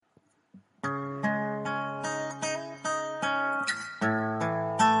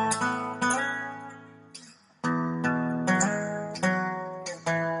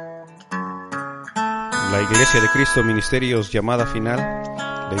La Iglesia de Cristo Ministerios Llamada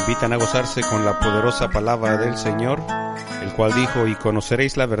Final le invitan a gozarse con la poderosa palabra del Señor, el cual dijo: y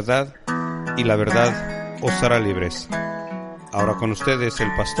conoceréis la verdad, y la verdad os hará libres. Ahora con ustedes el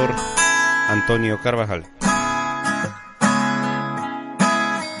pastor Antonio Carvajal.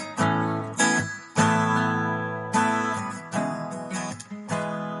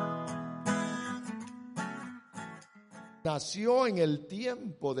 Nació en el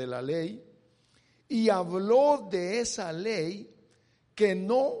tiempo de la ley y habló de esa ley que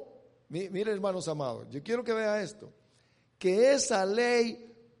no, mire hermanos amados, yo quiero que vea esto, que esa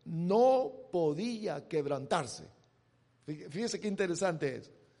ley no podía quebrantarse. Fíjese qué interesante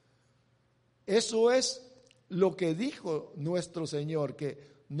es. Eso es lo que dijo nuestro Señor,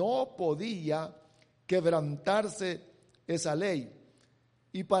 que no podía quebrantarse esa ley.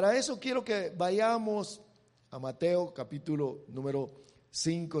 Y para eso quiero que vayamos a Mateo capítulo número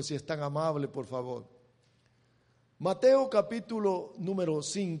 5, si es tan amable, por favor. Mateo capítulo número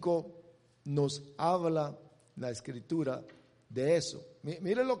 5 nos habla la escritura de eso.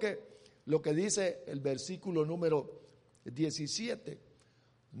 Miren lo que dice el versículo número 17.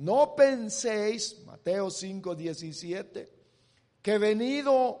 No penséis, Mateo 5, 17, que he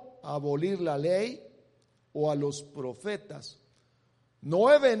venido a abolir la ley o a los profetas.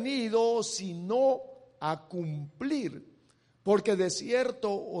 No he venido sino a cumplir, porque de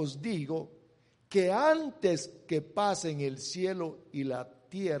cierto os digo que antes que pasen el cielo y la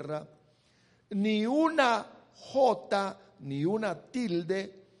tierra, ni una jota ni una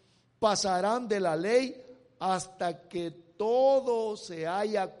tilde pasarán de la ley hasta que todo se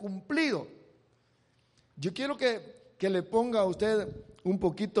haya cumplido. Yo quiero que le ponga a usted un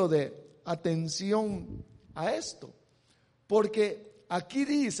poquito de atención a esto, porque aquí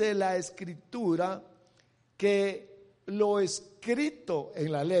dice la escritura que lo escrito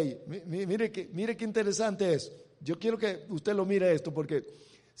en la ley, mire qué interesante es. Yo quiero que usted lo mire esto, porque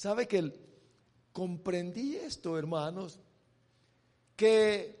sabe que comprendí esto, hermanos,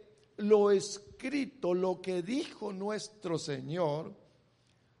 que lo escrito, lo que dijo nuestro Señor,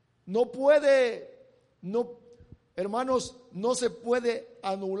 hermanos, no se puede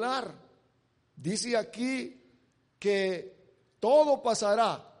anular. Dice aquí que todo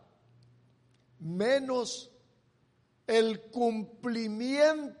pasará, menos el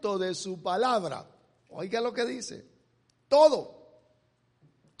cumplimiento de su palabra. Oiga lo que dice. Todo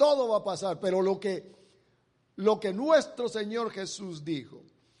va a pasar, pero lo que nuestro Señor Jesús dijo,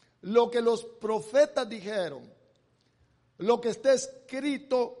 lo que los profetas dijeron, lo que está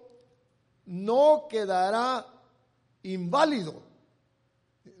escrito, no quedará inválido.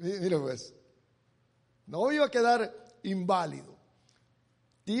 Mire pues, no iba a quedar inválido,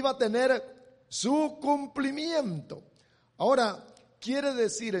 iba a tener su cumplimiento. Ahora, quiere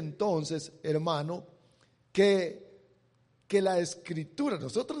decir entonces, hermano, que la escritura,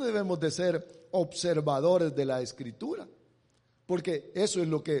 nosotros debemos de ser observadores de la escritura, porque eso es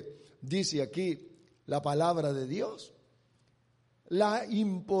lo que dice aquí la palabra de Dios. La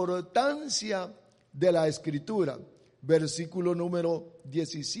importancia de la escritura, versículo número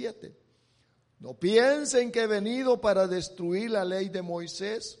 17. No piensen que he venido para destruir la ley de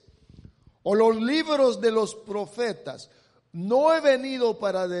Moisés o los libros de los profetas. No he venido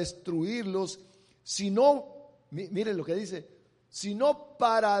para destruirlos, sino, miren lo que dice, sino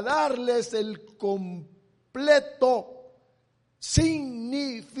para darles el completo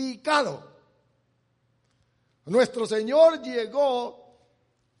significado. Nuestro Señor llegó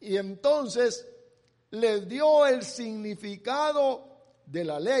y entonces les dio el significado de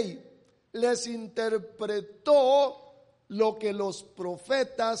la ley, les interpretó lo que los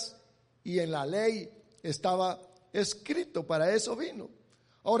profetas y en la ley estaba escrito. Para eso vino.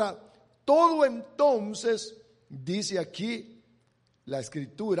 Ahora, todo entonces dice aquí la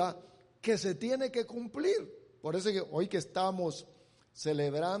escritura que se tiene que cumplir. Por eso que hoy que estamos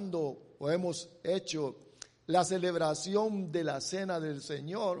celebrando o hemos hecho la celebración de la cena del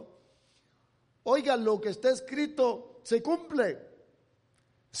Señor, oiga, lo que está escrito se cumple.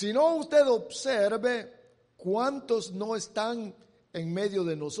 Si no, usted observe cuántos no están en medio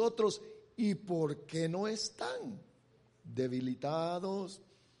de nosotros y por qué no están. Debilitados,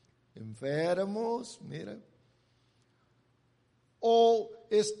 enfermos, miren, o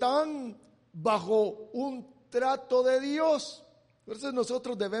están bajo un trato de Dios. Entonces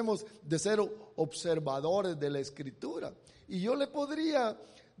nosotros debemos de ser observadores de la escritura. Y yo le podría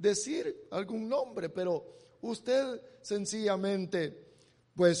decir algún nombre, pero usted sencillamente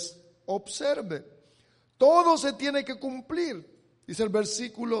pues observe. Todo se tiene que cumplir, dice el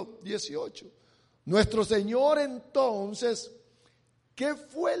versículo 18. Nuestro Señor entonces, ¿qué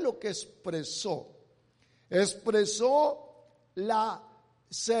fue lo que expresó? expresó la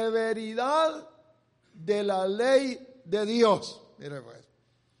severidad de la ley de Dios. Mire pues,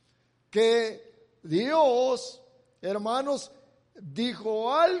 que Dios, hermanos,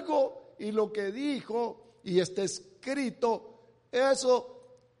 dijo algo y lo que dijo y está escrito,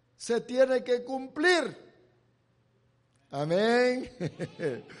 eso se tiene que cumplir. Amén.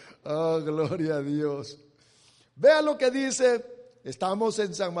 Oh, gloria a Dios. Vea lo que dice, estamos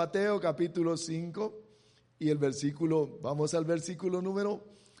en San Mateo capítulo 5 y vamos al versículo número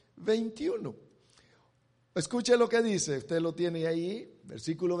 21. Escuche lo que dice, usted lo tiene ahí,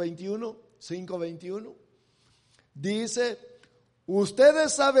 versículo 21, 5:21. Dice,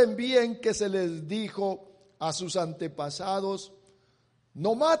 ustedes saben bien que se les dijo a sus antepasados,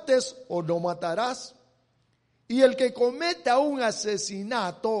 no mates o no matarás. Y el que cometa un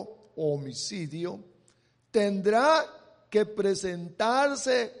asesinato o homicidio tendrá que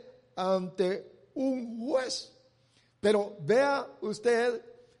presentarse ante un juez. Pero vea usted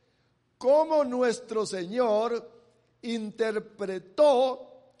cómo nuestro Señor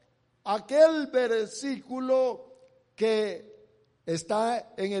interpretó aquel versículo que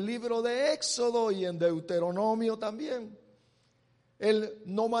está en el libro de Éxodo y en Deuteronomio también. El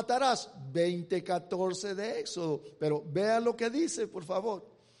no matarás, 20:14 de Éxodo. Pero vea lo que dice, por favor.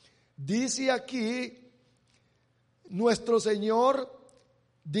 Dice aquí, nuestro Señor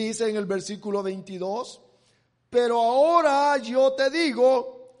dice en el versículo 22, pero ahora yo te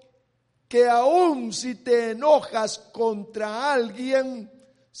digo que aun si te enojas contra alguien,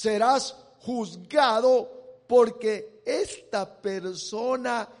 serás juzgado porque esta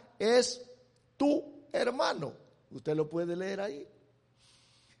persona es tu hermano. Usted lo puede leer ahí.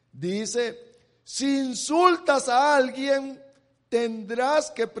 Dice, si insultas a alguien,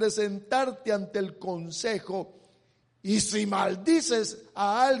 tendrás que presentarte ante el consejo. Y si maldices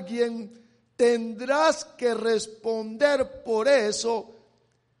a alguien, tendrás que responder por eso.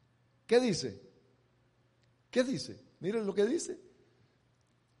 ¿Qué dice? ¿Qué dice? Miren lo que dice.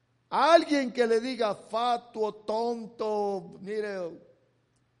 A alguien que le diga fatuo, tonto, mire,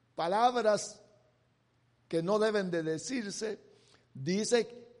 palabras que no deben de decirse,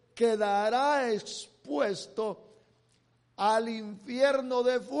 dice, quedará expuesto al infierno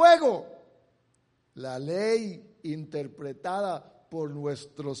de fuego. La ley interpretada por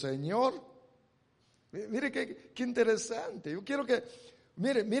nuestro Señor. Mire qué interesante. Yo quiero que,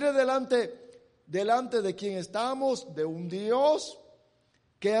 mire delante de quien estamos, de un Dios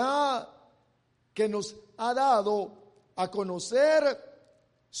que nos ha dado a conocer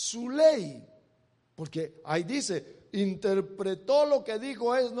su ley. Porque ahí dice, interpretó lo que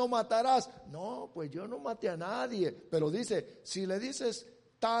dijo es no matarás. No, pues yo no maté a nadie. Pero dice, si le dices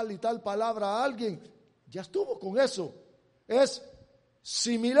tal y tal palabra a alguien, ya estuvo con eso. Es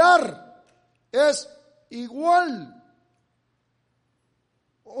similar, es igual.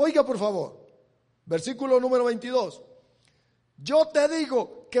 Oiga por favor, versículo número 22. Yo te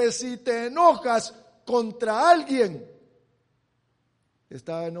digo que si te enojas contra alguien,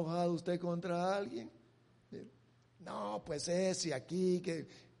 ¿está enojado usted contra alguien? No, pues ese aquí,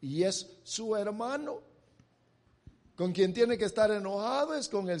 y es su hermano. Con quien tiene que estar enojado es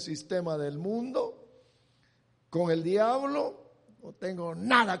con el sistema del mundo, con el diablo. No tengo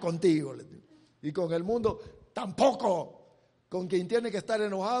nada contigo. Y con el mundo tampoco. Con quien tiene que estar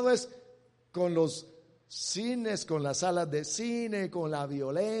enojado es con los cines, con las salas de cine, con la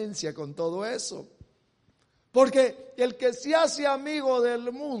violencia, con todo eso. Porque el que se hace amigo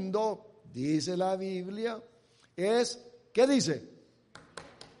del mundo, dice la Biblia, es, ¿qué dice?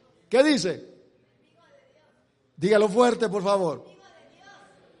 ¿Qué dice? Dígalo fuerte, por favor.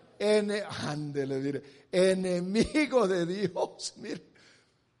 Ándele, mire, enemigo de Dios. Mire.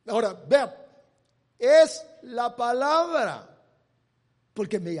 Ahora, vea, es la palabra.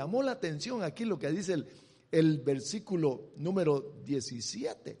 Porque me llamó la atención aquí lo que dice el versículo número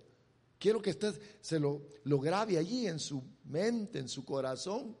 17. Quiero que usted se lo grabe allí en su mente, en su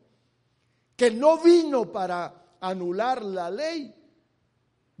corazón. Que no vino para anular la ley.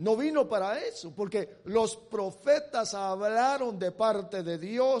 No vino para eso, porque los profetas hablaron de parte de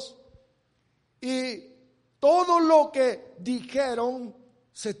Dios y todo lo que dijeron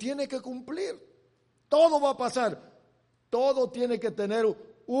se tiene que cumplir. Todo va a pasar, todo tiene que tener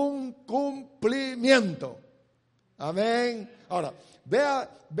un cumplimiento. Amén. Ahora, vea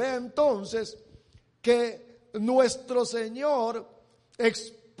entonces que nuestro Señor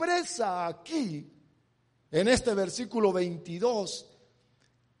expresa aquí, en este versículo 22,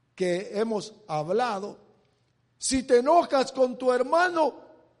 que hemos hablado, si te enojas con tu hermano,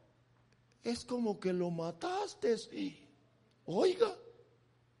 es como que lo mataste. Oiga,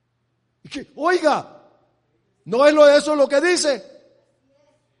 ¿No es eso lo que dice?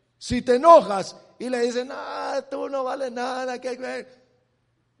 Si te enojas y le dicen, tú no vales nada,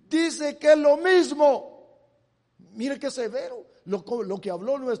 dice que es lo mismo. Mire qué severo lo que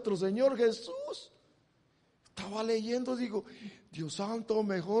habló nuestro Señor Jesús. Estaba leyendo, digo, Dios santo,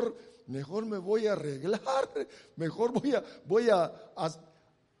 mejor me voy a arreglar, mejor voy a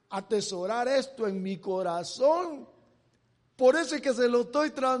atesorar esto en mi corazón. Por eso es que se lo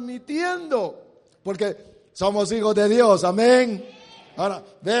estoy transmitiendo, porque somos hijos de Dios, amén. Ahora,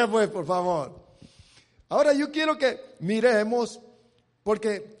 ve pues, por favor. Ahora yo quiero que miremos,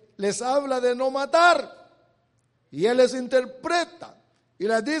 porque les habla de no matar, y Él les interpreta, y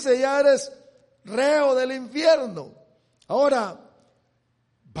les dice, ya eres reo del infierno. Ahora,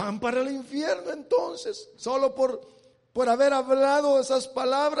 van para el infierno entonces, solo por haber hablado esas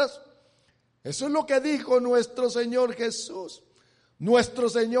palabras. Eso es lo que dijo nuestro Señor Jesús. Nuestro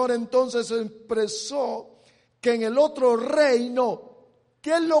Señor entonces expresó que en el otro reino,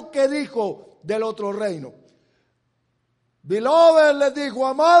 ¿qué es lo que dijo del otro reino? Beloved, les dijo,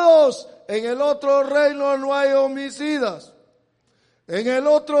 amados, en el otro reino no hay homicidas. En el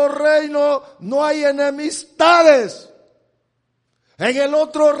otro reino no hay enemistades. En el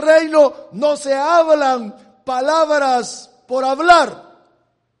otro reino no se hablan palabras por hablar.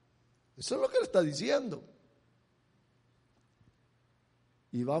 Eso es lo que le está diciendo.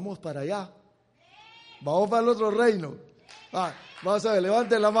 Y vamos para allá. Vamos para el otro reino. Vamos a ver,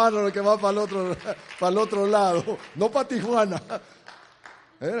 levanten la mano los que van para el otro lado. No para Tijuana.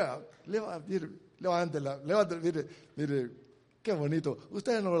 Levántela, mire, qué bonito.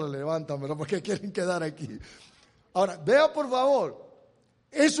 Ustedes no la levantan, ¿verdad? Porque quieren quedar aquí. Ahora, vea por favor.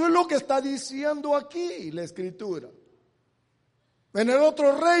 Eso es lo que está diciendo aquí la Escritura. En el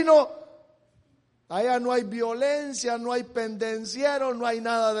otro reino, allá no hay violencia, no hay pendenciero, no hay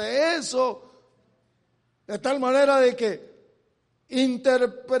nada de eso. De tal manera de que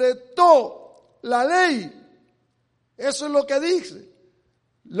interpretó la ley. Eso es lo que dice.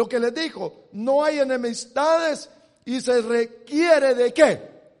 Lo que les dijo, no hay enemistades y se requiere ¿de qué?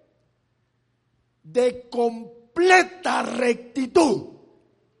 De completa rectitud.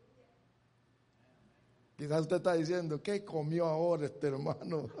 Quizás usted está diciendo, ¿qué comió ahora este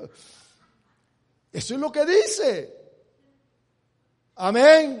hermano? Eso es lo que dice.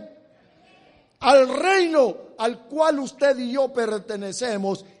 Amén. Al reino al cual usted y yo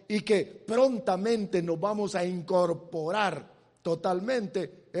pertenecemos y que prontamente nos vamos a incorporar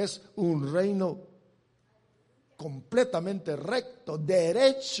totalmente, es un reino completamente recto,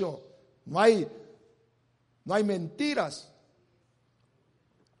 derecho. No hay mentiras.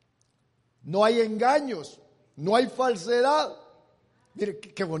 No hay engaños, no hay falsedad. Mire,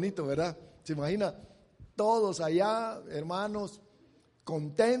 qué bonito, ¿verdad? ¿Se imagina? Todos allá, hermanos,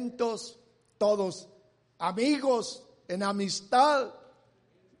 contentos, todos amigos, en amistad.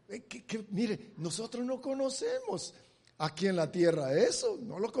 Mire, nosotros no conocemos aquí en la tierra eso,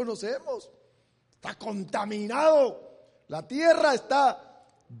 no lo conocemos. Está contaminado. La tierra está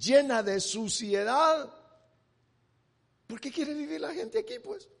llena de suciedad. ¿Por qué quiere vivir la gente aquí,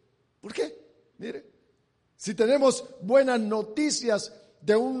 pues? ¿Por qué? Mire, si tenemos buenas noticias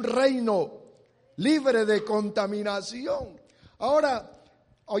de un reino libre de contaminación. Ahora,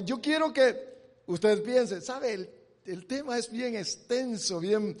 yo quiero que usted piense, ¿sabe? El tema es bien extenso,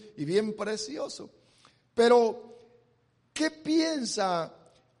 bien precioso. Pero, ¿qué piensa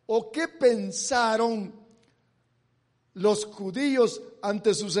o qué pensaron los judíos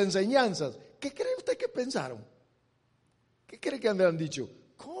ante sus enseñanzas? ¿Qué cree usted que pensaron? ¿Qué cree que han dicho?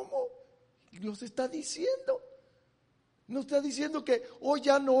 ¿Cómo? Nos está diciendo. Nos está diciendo que hoy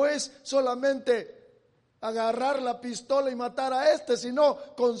ya no es solamente agarrar la pistola y matar a sino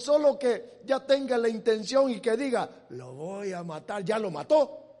con solo que ya tenga la intención y que diga, lo voy a matar, ya lo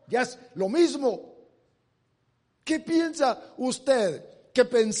mató, ya es lo mismo. ¿Qué piensa usted que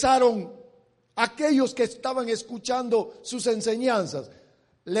pensaron aquellos que estaban escuchando sus enseñanzas?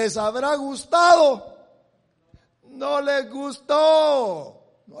 ¿Les habrá gustado? No les gustó.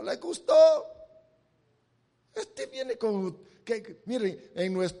 No le gustó. Viene con, miren,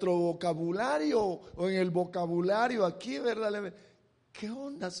 en nuestro vocabulario o en el vocabulario aquí, ¿verdad? ¿Qué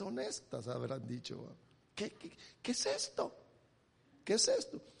ondas son estas? Habrán dicho. ¿Qué es esto? ¿Qué es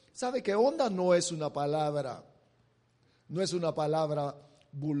esto? ¿Sabe que onda no es una palabra? No es una palabra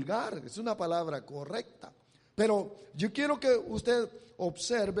vulgar, es una palabra correcta. Pero yo quiero que usted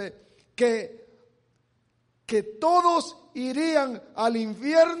observe que todos irían al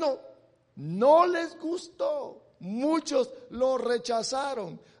infierno, no les gustó. Muchos lo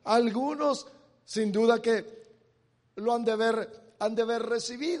rechazaron. Algunos, sin duda que lo han de haber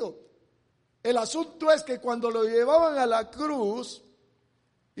recibido. El asunto es que cuando lo llevaban a la cruz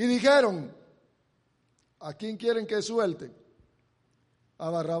y dijeron, ¿a quién quieren que suelten? ¿A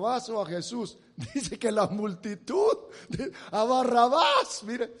Barrabás o a Jesús? Dice que la multitud, a Barrabás,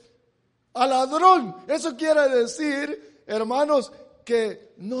 mire, al ladrón. Eso quiere decir, hermanos,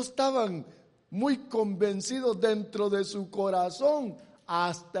 que no estaban muy convencidos dentro de su corazón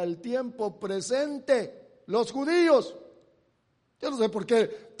hasta el tiempo presente, los judíos. Yo no sé por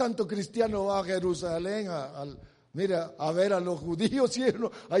qué tanto cristiano va a Jerusalén a ver a los judíos y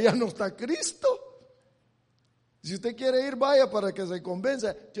allá no está Cristo. Si usted quiere ir, vaya para que se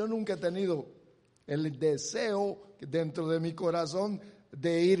convenza. Yo nunca he tenido el deseo dentro de mi corazón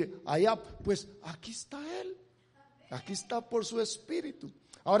de ir allá. Pues aquí está Él. Aquí está por su Espíritu.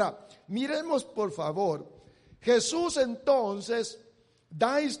 Ahora, miremos por favor. Jesús entonces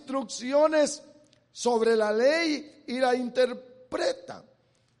da instrucciones sobre la ley y la interpreta.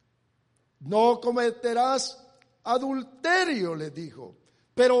 No cometerás adulterio, le dijo.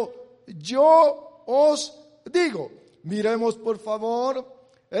 Pero yo os digo, miremos por favor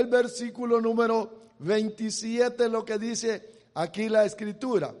el versículo número 27, lo que dice aquí la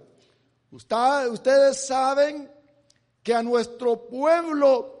Escritura. Ustedes saben que a nuestro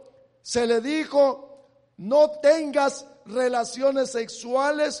pueblo se le dijo, no tengas relaciones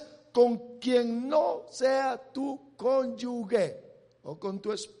sexuales con quien no sea tu cónyuge o con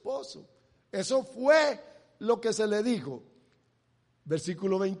tu esposo. Eso fue lo que se le dijo.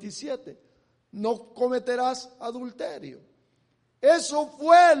 Versículo 27. No cometerás adulterio. Eso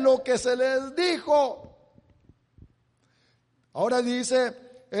fue lo que se les dijo. Ahora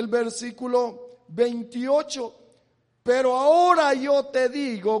dice el versículo 28. Pero ahora yo te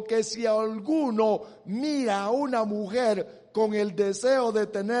digo que si alguno mira a una mujer con el deseo de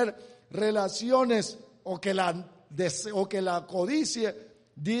tener relaciones o que la codicie,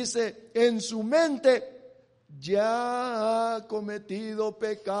 dice en su mente, ya ha cometido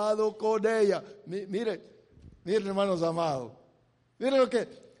pecado con ella. Mire hermanos amados, mire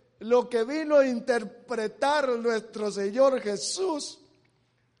lo que vino a interpretar nuestro Señor Jesús.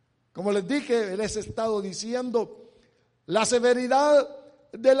 Como les dije, les he estado diciendo la severidad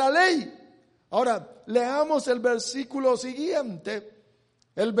de la ley. Ahora, leamos el versículo siguiente,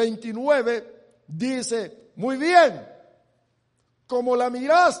 el 29, dice, muy bien, como la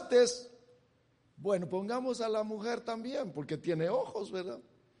miraste, bueno, pongamos a la mujer también, porque tiene ojos, ¿verdad?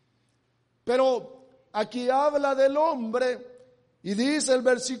 Pero aquí habla del hombre y dice el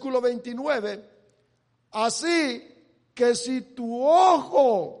versículo 29, así que si tu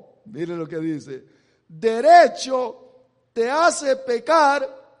ojo, mire lo que dice, derecho te hace pecar,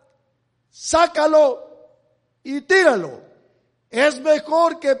 sácalo y tíralo. Es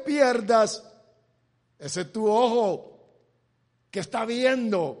mejor que pierdas ese tu ojo que está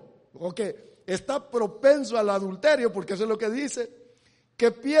viendo o que está propenso al adulterio, porque eso es lo que dice,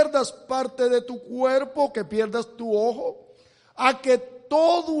 que pierdas parte de tu cuerpo, que pierdas tu ojo, a que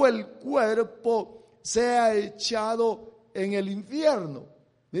todo el cuerpo sea echado en el infierno.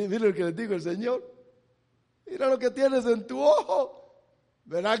 Mire lo que les digo el Señor. Mira lo que tienes en tu ojo.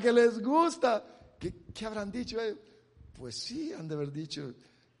 ¿Verdad que les gusta? ¿Qué habrán dicho ellos? Pues sí, han de haber dicho.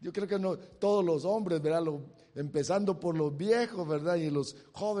 Yo creo que no todos los hombres, ¿verdad? Empezando por los viejos, ¿verdad? Y los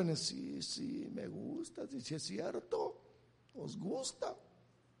jóvenes, sí, me gusta. Sí, es cierto. ¿Os gusta?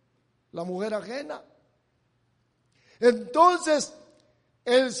 La mujer ajena. Entonces,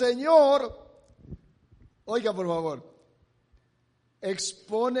 el Señor, oiga por favor,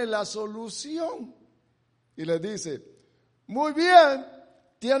 expone la solución. Y les dice, muy bien,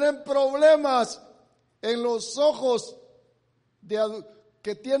 tienen problemas en los ojos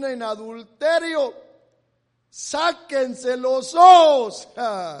que tienen adulterio, sáquense los ojos.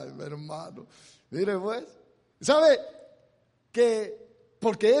 Ay, mi hermano, mire pues, ¿sabe que?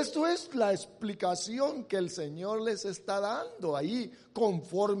 Porque esto es la explicación que el Señor les está dando ahí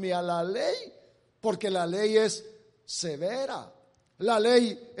conforme a la ley, porque la ley es severa, la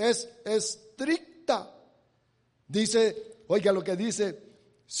ley es estricta. Dice, oiga lo que dice,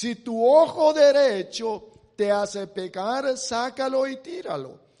 si tu ojo derecho te hace pecar, sácalo y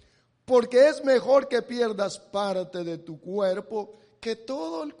tíralo, porque es mejor que pierdas parte de tu cuerpo, que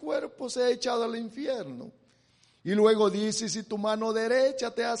todo el cuerpo sea echado al infierno. Y luego dice, si tu mano derecha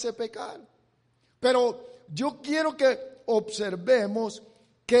te hace pecar. Pero yo quiero que observemos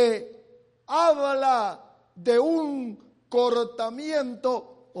que habla de un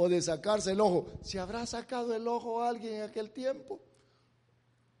cortamiento o de sacarse el ojo. ¿Se habrá sacado el ojo a alguien en aquel tiempo?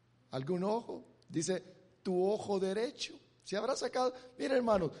 ¿Algún ojo? Dice, tu ojo derecho. ¿Se habrá sacado? Miren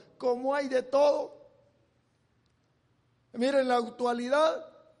hermanos, como hay de todo. Miren la actualidad.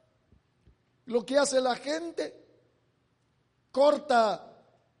 lo que hace la gente, corta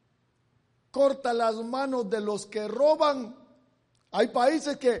las manos de los que roban. Hay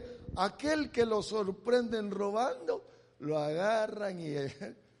países que aquel que lo sorprenden robando, lo agarran y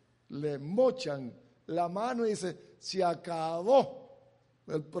le mochan la mano y dice, se acabó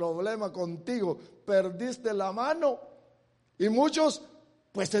el problema contigo, perdiste la mano. Y muchos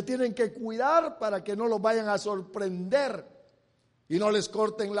pues se tienen que cuidar para que no los vayan a sorprender y no les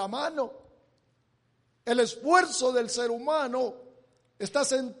corten la mano. El esfuerzo del ser humano está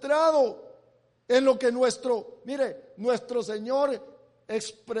centrado en lo que nuestro Señor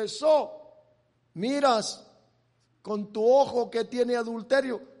expresó. Miras con tu ojo que tiene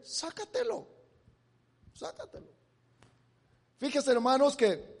adulterio, sácatelo. Fíjense, hermanos,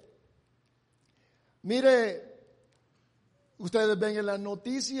 que ustedes ven en las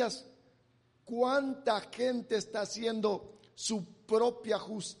noticias cuánta gente está haciendo su propia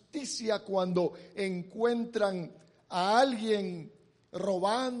justicia cuando encuentran a alguien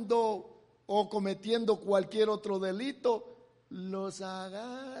robando o cometiendo cualquier otro delito. Los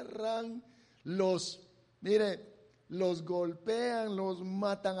agarran, los golpean, los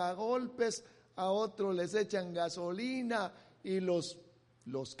matan a golpes, a otros les echan gasolina y los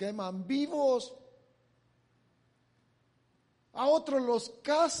queman vivos, a otros los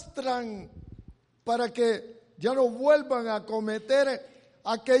castran para que ya no vuelvan a cometer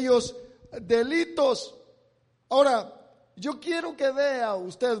aquellos delitos. Ahora, yo quiero que vea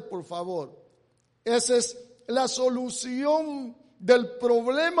usted, por favor, esa es la solución del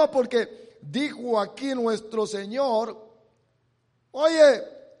problema, porque dijo aquí nuestro Señor, oye,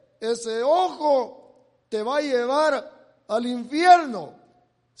 ese ojo te va a llevar al infierno,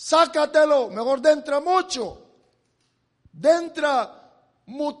 sácatelo, mejor entra mucho, entra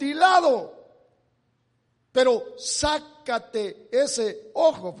mutilado, pero sácate ese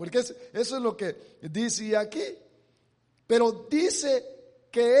ojo, porque eso es lo que dice aquí. Pero dice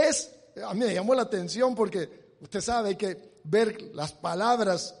que a mí me llamó la atención porque usted sabe que ver las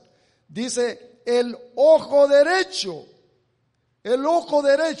palabras, dice el ojo derecho,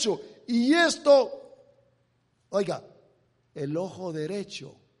 y esto, oiga, el ojo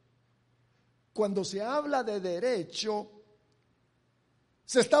derecho, cuando se habla de derecho,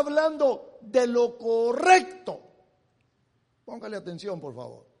 se está hablando de lo correcto. Póngale atención, por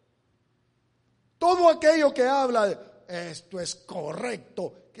favor. Todo aquello que habla de esto es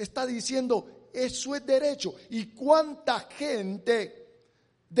correcto, que está diciendo eso es derecho. Y cuánta gente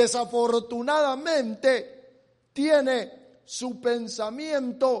desafortunadamente tiene su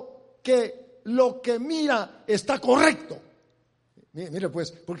pensamiento que lo que mira está correcto. Mire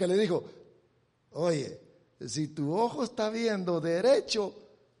pues, porque le dijo, oye, si tu ojo está viendo derecho,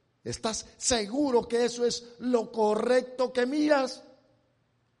 ¿estás seguro que eso es lo correcto que miras?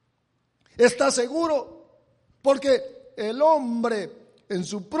 ¿Estás seguro? Porque el hombre, en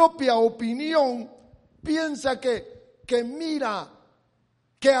su propia opinión, piensa que mira,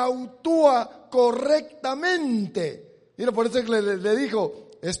 que actúa correctamente. Mira, por eso que le dijo,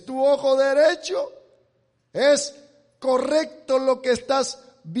 ¿es tu ojo derecho? ¿Es correcto lo que estás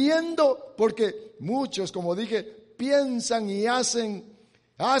viendo? Porque muchos, como dije, piensan y hacen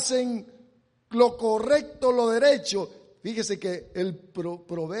lo correcto, lo derecho. Fíjese que el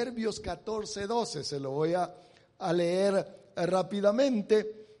Proverbios 14:12, se lo voy a leer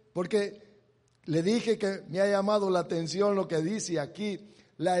rápidamente, porque le dije que me ha llamado la atención lo que dice aquí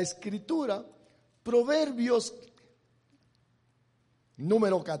la Escritura. Proverbios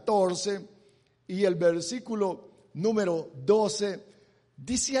número 14 y el versículo número 12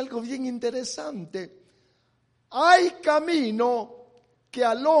 dice algo bien interesante. Hay camino que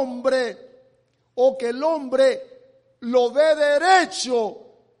al hombre, o que el hombre lo ve derecho,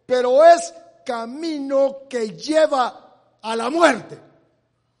 pero es camino que lleva a la muerte.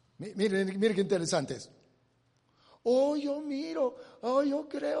 Mire qué interesante es. Yo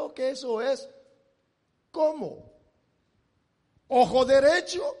creo que eso es. ¿Cómo? Ojo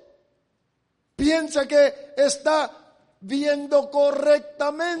derecho. Piensa que está viendo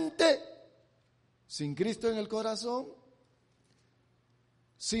correctamente, sin Cristo en el corazón,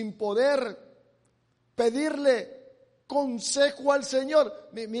 sin poder pedirle consejo al Señor.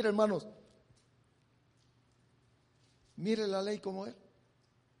 Mire, hermanos, mire la ley como es.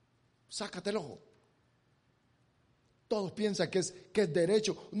 Sácate el ojo. Todos piensan que es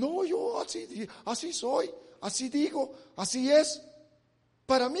derecho. No, yo así soy, así digo, así es.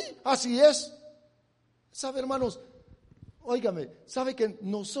 Para mí, así es. ¿Sabe, hermanos? Óigame, ¿sabe que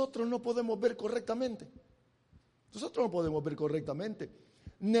nosotros no podemos ver correctamente? Nosotros no podemos ver correctamente.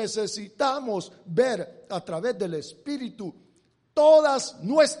 Necesitamos ver a través del Espíritu todas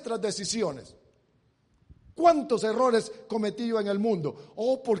nuestras decisiones. ¿Cuántos errores cometí yo en el mundo?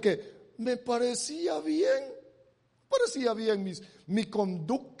 Porque me parecía bien mi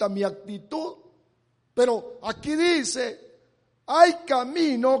conducta, mi actitud. Pero aquí dice, hay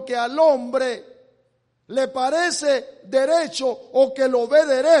camino que al hombre le parece derecho o que lo ve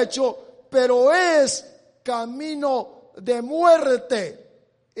derecho, pero es camino de muerte.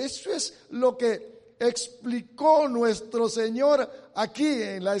 Eso es lo que explicó nuestro Señor aquí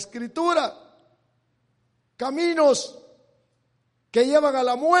en la Escritura. Caminos que llevan a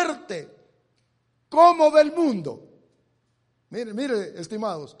la muerte. ¿Cómo ve el mundo? Mire,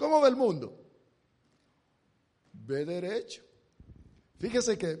 estimados, ¿cómo ve el mundo? Ve derecho.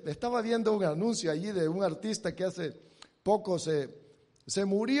 Fíjese que estaba viendo un anuncio allí de un artista que hace poco se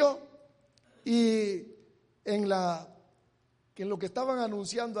murió, y en lo que estaban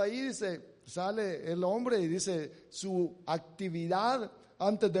anunciando ahí dice, sale el hombre y dice su actividad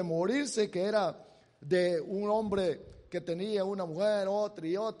antes de morirse, que era de un hombre que tenía una mujer, otra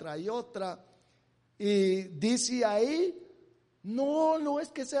y otra y otra, y dice ahí, no es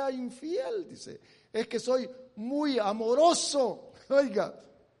que sea infiel, dice, es que soy muy amoroso. Oiga,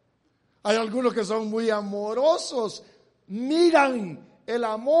 hay algunos que son muy amorosos, miran el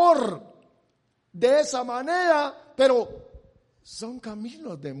amor de esa manera, pero son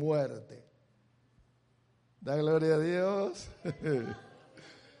caminos de muerte. Da gloria a Dios.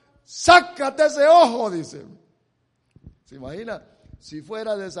 Sácate ese ojo, dice. ¿Se imagina? Si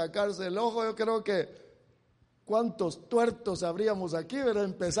fuera de sacarse el ojo, yo creo que cuántos tuertos habríamos aquí, pero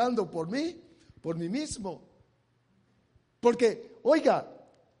empezando por mí mismo. Porque, oiga,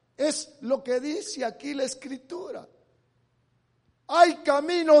 es lo que dice aquí la Escritura. Hay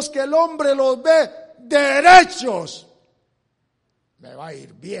caminos que el hombre los ve derechos. Me va a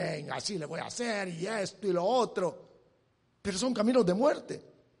ir bien, así le voy a hacer, y esto y lo otro. Pero son caminos de muerte,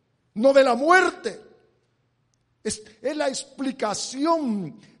 no de la muerte. Es la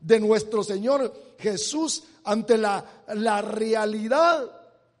explicación de nuestro Señor Jesús ante la realidad.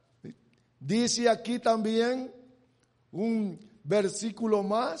 Dice aquí también un versículo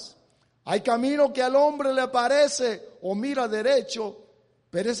más. Hay camino que al hombre le parece o mira derecho,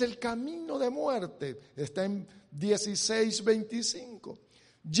 pero es el camino de muerte. Está en 16:25.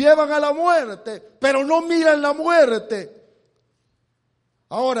 Llevan a la muerte, pero no miran la muerte.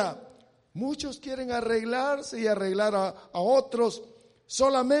 Ahora, muchos quieren arreglarse y arreglar a otros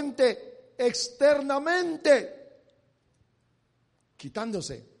solamente externamente,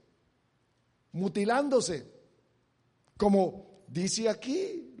 quitándose, mutilándose, como dice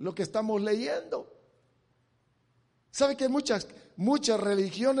aquí lo que estamos leyendo. ¿Sabe que hay muchas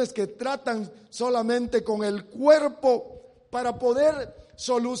religiones que tratan solamente con el cuerpo para poder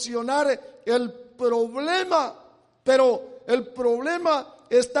solucionar el problema? Pero el problema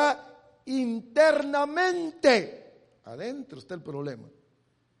está internamente. Adentro está el problema.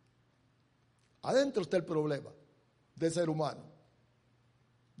 Adentro está el problema del ser humano.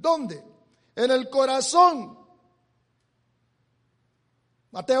 ¿Dónde? En el corazón.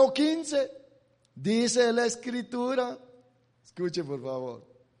 Mateo 15, dice la Escritura, escuche por favor,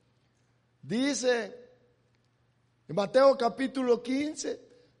 dice en Mateo capítulo 15,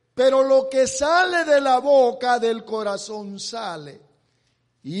 pero lo que sale de la boca del corazón sale,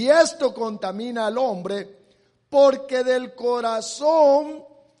 y esto contamina al hombre, porque del corazón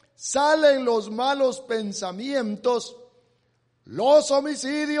salen los malos pensamientos, los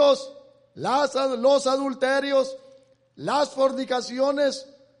homicidios, los adulterios, las fornicaciones,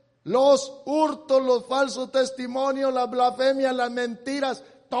 los hurtos, los falsos testimonios, las blasfemias, las mentiras,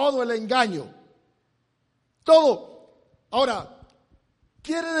 todo el engaño. Todo. Ahora,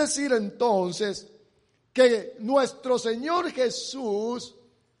 quiere decir entonces que nuestro Señor Jesús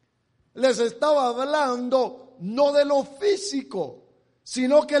les estaba hablando no de lo físico,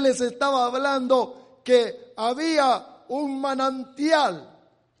 sino que les estaba hablando que había un manantial,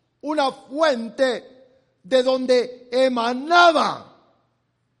 una fuente de donde emanaba,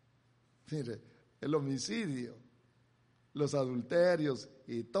 mire, el homicidio, los adulterios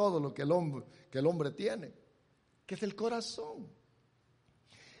y todo lo que el hombre tiene, que es el corazón.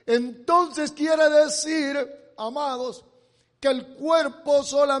 Entonces quiere decir, amados, que el cuerpo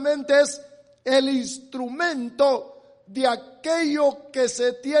solamente es el instrumento de aquello que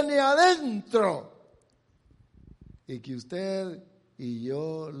se tiene adentro y que usted y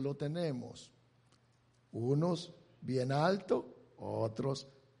yo lo tenemos. Unos bien alto, otros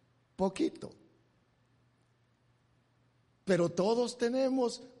poquito. Pero todos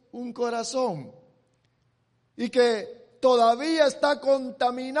tenemos un corazón y que todavía está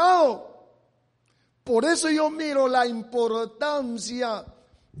contaminado Por eso yo miro la importancia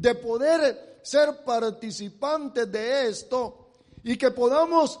de poder ser participantes de esto y que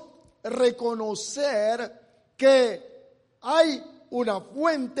podamos reconocer que hay una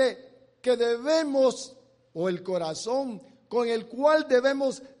fuente que debemos, o el corazón con el cual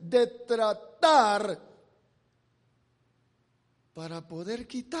debemos de tratar para poder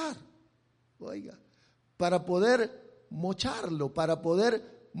quitar, oiga, para poder mocharlo, para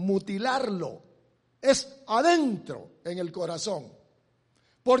poder mutilarlo. Es adentro en el corazón.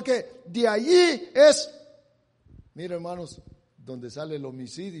 Porque de allí es, mira hermanos, donde sale el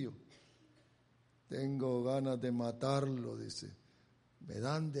homicidio. Tengo ganas de matarlo, dice. Me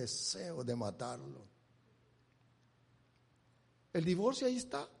dan deseo de matarlo. El divorcio ahí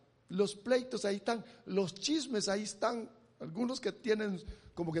está, los pleitos ahí están, los chismes ahí están. Algunos que tienen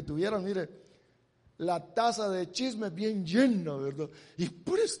como que tuvieran, mire, la taza de chisme bien llena, ¿verdad? Y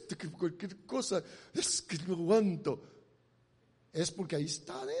por esto que cualquier cosa, es que no aguanto. Es porque ahí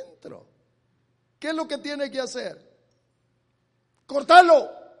está adentro. ¿Qué es lo que tiene que hacer? Cortarlo.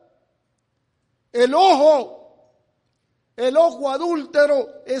 El ojo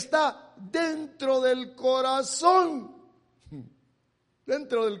adúltero está dentro del corazón.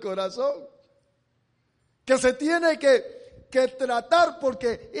 Dentro del corazón. Que se tiene que tratar,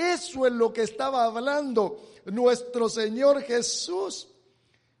 porque eso es lo que estaba hablando nuestro Señor Jesús,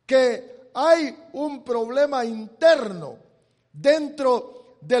 que hay un problema interno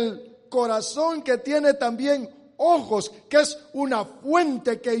dentro del corazón que tiene también ojos, que es una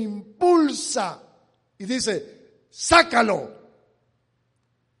fuente que impulsa y dice, sácalo.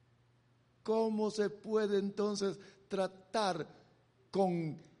 ¿Cómo se puede entonces tratar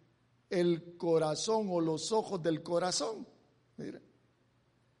con el corazón o los ojos del corazón? Mira,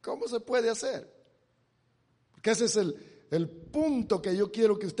 ¿cómo se puede hacer? Porque ese es el punto que yo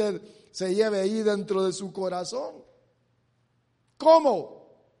quiero que usted se lleve ahí dentro de su corazón. ¿Cómo?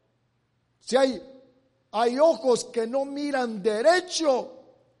 Si hay ojos que no miran derecho,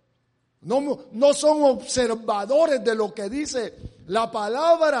 no son observadores de lo que dice la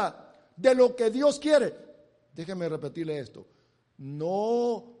palabra, de lo que Dios quiere. Déjeme repetirle esto.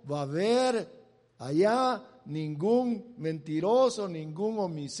 No va a haber allá ningún mentiroso, ningún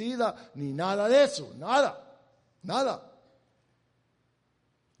homicida, ni nada de eso. Nada.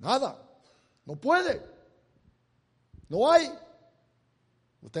 No puede. No hay.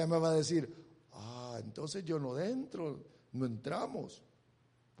 Usted me va a decir, entonces yo no entro, no entramos.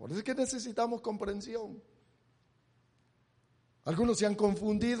 Por eso es que necesitamos comprensión. Algunos se han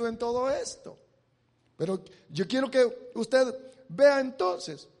confundido en todo esto. Pero yo quiero que usted vea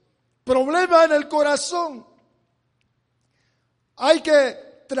entonces, problema en el corazón. Hay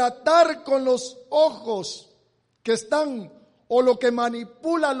que tratar con los ojos que están, o lo que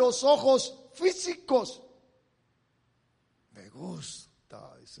manipula los ojos físicos. Me gusta.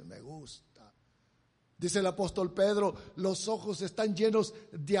 Dice el apóstol Pedro, los ojos están llenos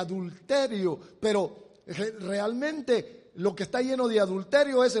de adulterio, pero realmente lo que está lleno de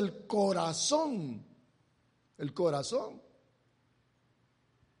adulterio es el corazón. El corazón.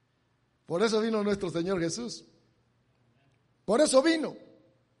 Por eso vino nuestro Señor Jesús. Por eso vino.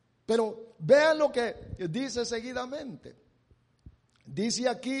 Pero vean lo que dice seguidamente. Dice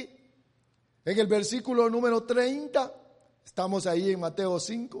aquí en el versículo número 30, estamos ahí en Mateo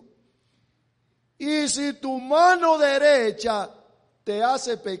 5. Y si tu mano derecha te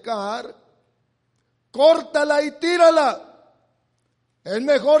hace pecar, córtala y tírala. Es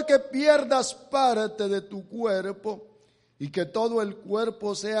mejor que pierdas parte de tu cuerpo y que todo el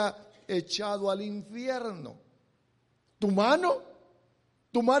cuerpo sea echado al infierno. Tu mano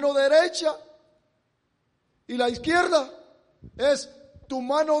derecha y la izquierda es tu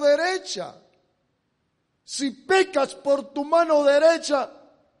mano derecha. Si pecas por tu mano derecha,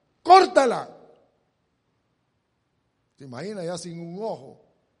 córtala. ¿Se imagina ya sin un ojo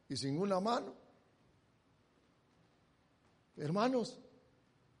y sin una mano? Hermanos,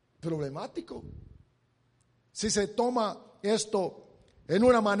 problemático. Si se toma esto en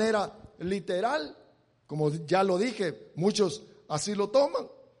una manera literal, como ya lo dije, muchos así lo toman.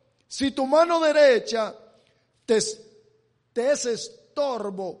 Si tu mano derecha te es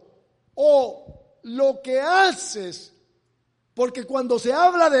estorbo, o lo que haces, porque cuando se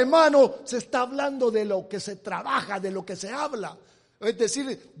habla de mano se está hablando de lo que se trabaja, de lo que se habla, es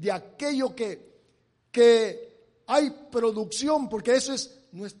decir, de aquello que hay producción, porque eso es,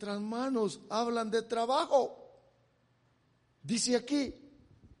 nuestras manos hablan de trabajo. Dice aquí,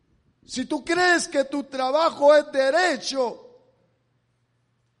 si tú crees que tu trabajo es derecho,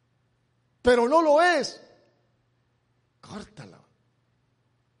 pero no lo es, córtala.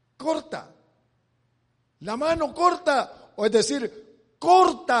 Corta. La mano corta, o es decir,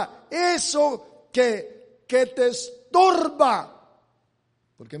 corta eso que te estorba.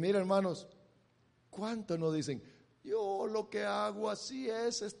 Porque mira, hermanos, ¿cuántos nos dicen? Yo lo que hago así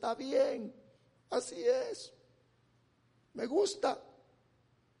es, está bien, así es, me gusta,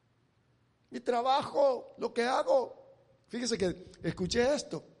 mi trabajo, lo que hago. Fíjese que escuché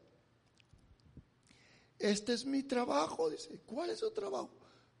esto. Este es mi trabajo, dice. ¿Cuál es su trabajo?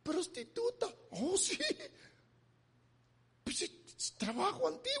 Prostituta. Oh, sí. Pues es trabajo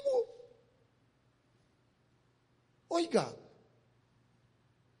antiguo. Oiga,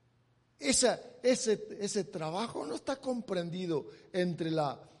 ese trabajo no está comprendido entre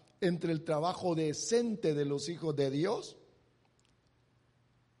el trabajo decente de los hijos de Dios.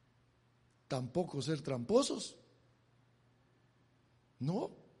 Tampoco ser tramposos. No.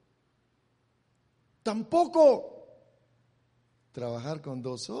 Tampoco trabajar con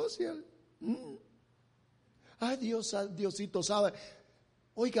dos social. Ay, Diosito sabe.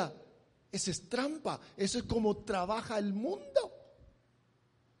 Oiga, esa es trampa. Eso es como trabaja el mundo.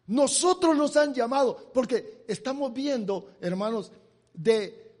 Nosotros nos han llamado, porque estamos viendo, hermanos,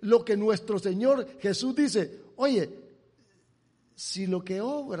 de lo que nuestro Señor Jesús dice. Oye, si lo que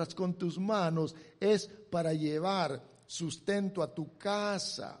obras con tus manos es para llevar sustento a tu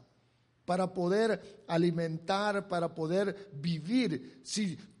casa, para poder alimentar, para poder vivir,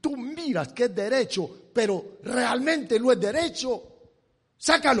 si tú miras que es derecho, pero realmente no es derecho,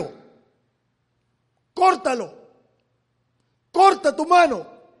 sácalo, córtalo, corta tu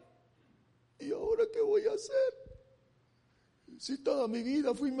mano. ¿Y ahora qué voy a hacer? Si toda mi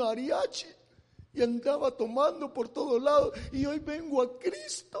vida fui mariachi y andaba tomando por todos lados y hoy vengo a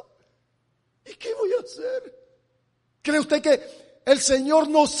Cristo, ¿y qué voy a hacer? ¿Cree usted que el Señor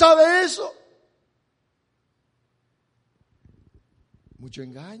no sabe eso? Mucho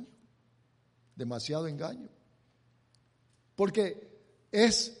engaño, demasiado engaño, porque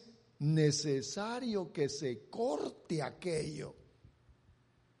es necesario que se corte aquello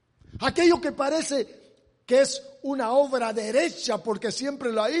que parece que es una obra derecha porque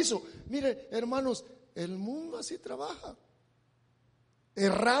siempre la hizo. Mire, hermanos, el mundo así trabaja,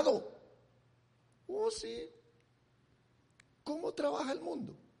 errado. Oh, sí. ¿Cómo trabaja el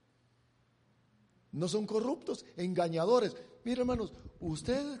mundo? No son corruptos, engañadores. Mire, hermanos,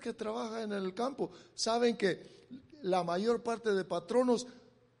 ustedes que trabajan en el campo saben que la mayor parte de patronos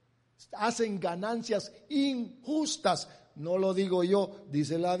hacen ganancias injustas. No lo digo yo,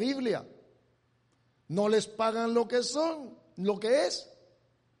 dice la Biblia. No les pagan lo que son, lo que es.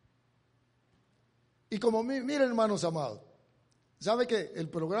 Y como miren, hermanos amados, sabe que el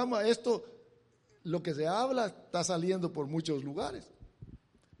programa, lo que se habla está saliendo por muchos lugares.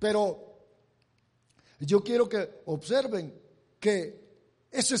 Pero yo quiero que observen que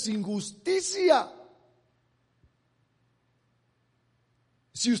eso es injusticia.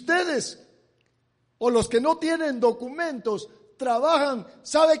 Si ustedes o los que no tienen documentos trabajan,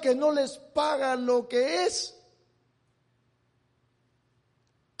 sabe que no les pagan lo que es.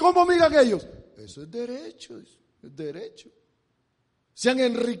 ¿Cómo miran ellos? Eso es derecho, es derecho. Se han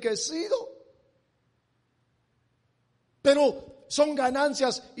enriquecido. Pero son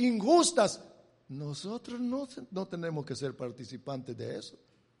ganancias injustas. Nosotros no tenemos que ser participantes de eso.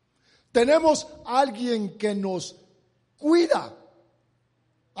 Tenemos a alguien que nos cuida,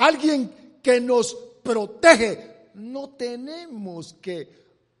 alguien que nos protege. No tenemos que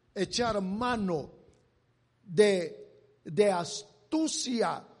echar mano de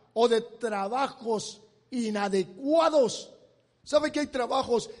astucia o de trabajos inadecuados. ¿Sabe que hay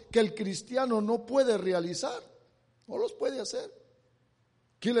trabajos que el cristiano no puede realizar? No los puede hacer.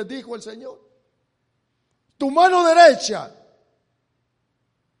 ¿Qué les dijo el Señor? Tu mano derecha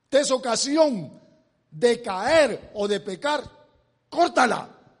te es ocasión de caer o de pecar,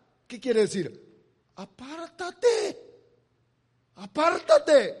 córtala. ¿Qué quiere decir? Apártate,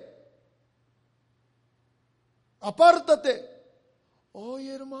 apártate, apártate.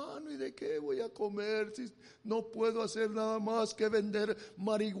 Oye, hermano, ¿y de qué voy a comer si no puedo hacer nada más que vender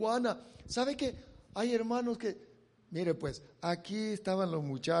marihuana? ¿Sabe qué? Hay hermanos que, mire pues, aquí estaban los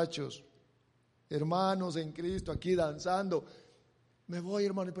muchachos, hermanos en Cristo, aquí danzando. Me voy,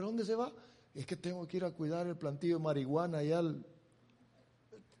 hermano, ¿pero dónde se va? Es que tengo que ir a cuidar el plantío de marihuana allá al...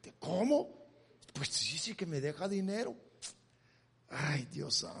 ¿Cómo? Pues sí que me deja dinero. Ay,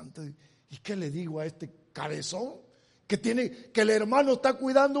 Dios santo. ¿Y qué le digo a este cabezón? Que el hermano está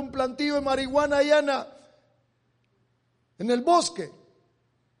cuidando un plantío de marihuana allá en el bosque.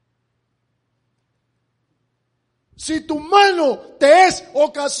 Si tu mano te es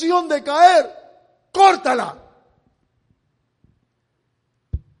ocasión de caer, córtala.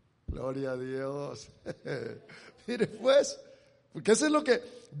 Gloria a Dios. Mire pues, porque eso es lo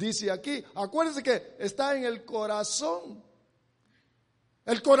que dice aquí. Acuérdense que está en el corazón.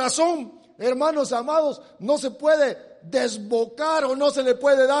 El corazón, hermanos amados, no se puede desbocar o no se le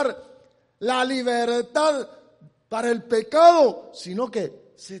puede dar la libertad para el pecado, sino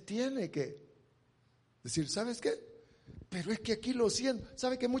que se tiene que decir, ¿sabes qué? Pero es que aquí lo siento.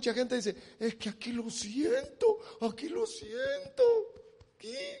 ¿Sabe que mucha gente dice, es que aquí lo siento, aquí lo siento,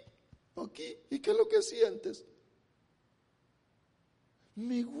 aquí? ¿Y qué es lo que sientes?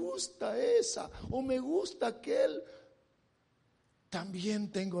 Me gusta esa o me gusta aquel.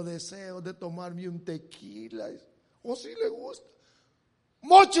 También tengo deseo de tomarme un tequila. O si le gusta,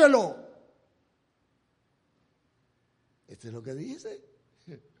 móchelo. Esto es lo que dice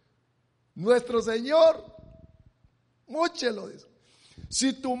nuestro Señor. Móchelo. Dice.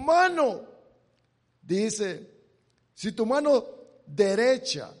 Si tu mano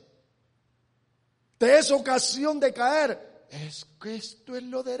derecha te es ocasión de caer, es que esto es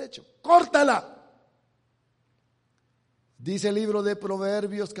lo derecho. Córtala. Dice el libro de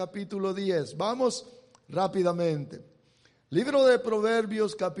Proverbios capítulo 10. Vamos rápidamente. Libro de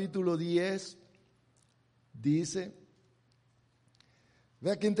Proverbios capítulo 10 dice,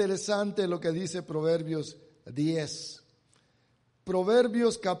 vea qué interesante lo que dice Proverbios 10.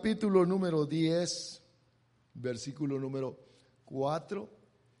 Proverbios capítulo número 10, versículo número 4.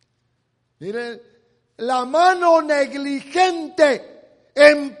 Mire, la mano negligente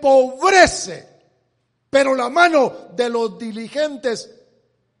empobrece, pero la mano de los diligentes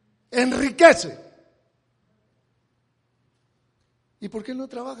enriquece. ¿Y por qué no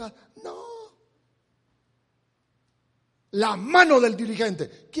trabaja? No. La mano del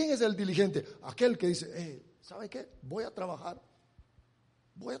diligente. ¿Quién es el diligente? Aquel que dice, ¿sabe qué? Voy a trabajar.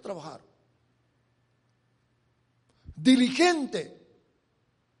 Diligente.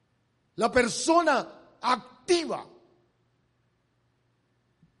 La persona activa.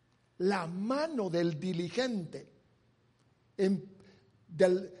 La mano del diligente,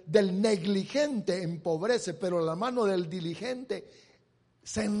 del negligente empobrece, pero la mano del diligente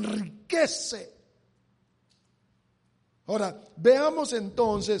se enriquece. Ahora, veamos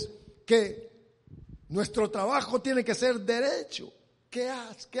entonces que nuestro trabajo tiene que ser derecho. ¿Qué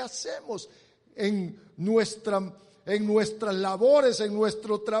hacemos en nuestras labores, en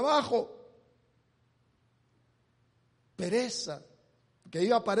nuestro trabajo? Pereza. Que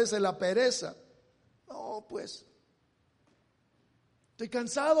ahí aparece la pereza. No, pues, estoy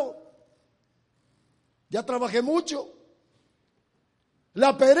cansado. Ya trabajé mucho.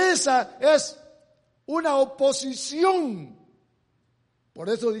 La pereza es una oposición. Por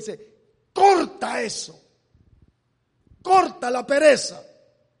eso dice, corta eso. Corta la pereza.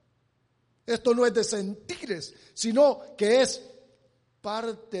 Esto no es de sentires, sino que es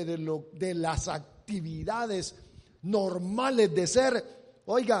parte de las actividades normales de ser.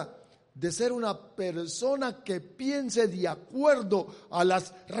 Oiga, de ser una persona que piense de acuerdo a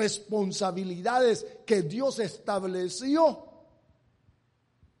las responsabilidades que Dios estableció.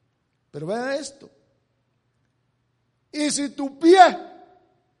 Pero vea esto. Y si tu pie,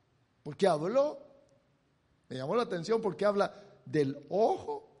 porque habló, me llamó la atención porque habla del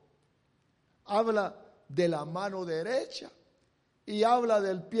ojo, habla de la mano derecha y habla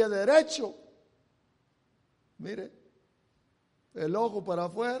del pie derecho. Mire. El ojo para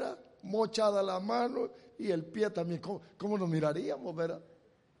afuera, mochada la mano y el pie también. ¿Cómo nos miraríamos, verdad?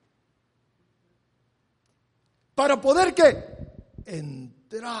 Para poder ¿qué?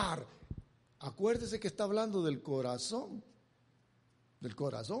 Entrar. Acuérdese que está hablando del corazón. Del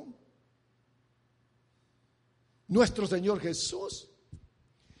corazón. Nuestro Señor Jesús.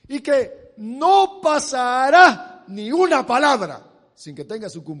 Y que no pasará ni una palabra sin que tenga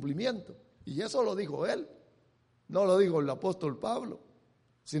su cumplimiento. Y eso lo dijo Él. No lo dijo el apóstol Pablo,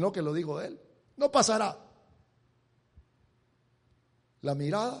 sino que lo dijo él. No pasará. La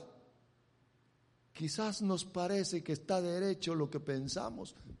mirada, quizás nos parece que está derecho lo que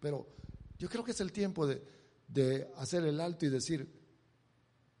pensamos, pero yo creo que es el tiempo de hacer el alto y decir,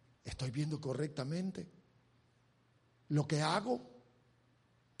 ¿estoy viendo correctamente lo que hago?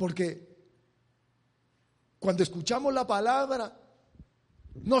 Porque cuando escuchamos la palabra,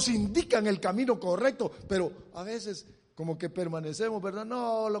 nos indican el camino correcto, pero a veces como que permanecemos, ¿verdad?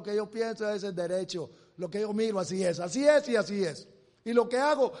 No, lo que yo pienso es el derecho, lo que yo miro así es y así es. Y lo que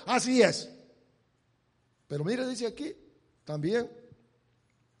hago, así es. Pero mire, dice aquí, también,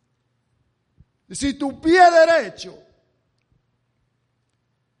 si tu pie derecho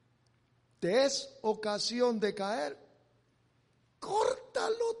te es ocasión de caer,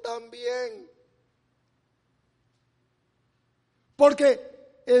 córtalo también.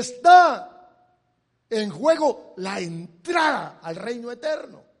 Porque está en juego la entrada al reino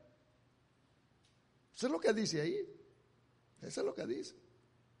eterno. Eso es lo que dice ahí. Eso es lo que dice.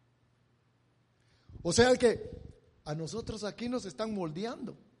 O sea que a nosotros aquí nos están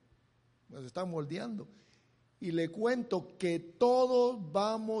moldeando. Nos están moldeando. Y le cuento que todos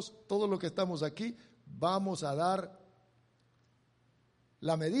los que estamos aquí, vamos a dar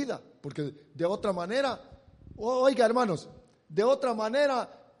la medida. Porque de otra manera, oiga hermanos, de otra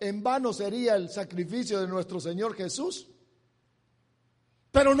manera en vano sería el sacrificio de nuestro Señor Jesús.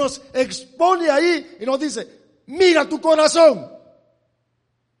 Pero nos expone ahí y nos dice, mira tu corazón,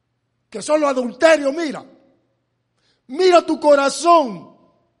 que solo adulterio mira. Mira tu corazón,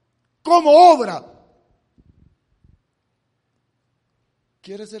 cómo obra.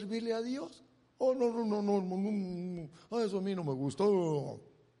 ¿Quieres servirle a Dios? Oh, no, eso a mí no me gustó.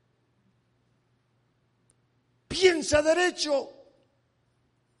 Piensa derecho.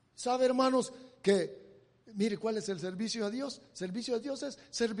 ¿Sabe, hermanos, que mire cuál es el servicio a Dios? Servicio a Dios es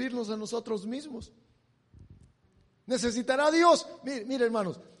servirnos a nosotros mismos. ¿Necesitará Dios? Mire,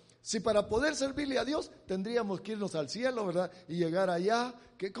 hermanos, si para poder servirle a Dios tendríamos que irnos al cielo, ¿verdad? Y llegar allá,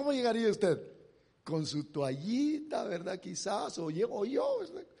 ¿cómo llegaría usted? Con su toallita, ¿verdad? Quizás, o llego yo,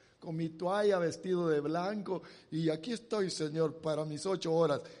 ¿verdad? Con mi toalla, vestido de blanco, y aquí estoy, Señor, para mis 8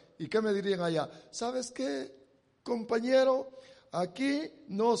 horas. ¿Y qué me dirían allá? ¿Sabes qué, compañero? Aquí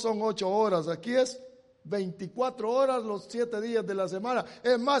no son 8 horas, aquí es 24 horas los 7 días de la semana.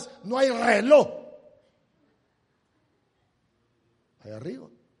 Es más, no hay reloj. Allá arriba.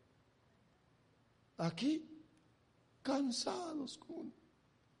 Aquí, cansados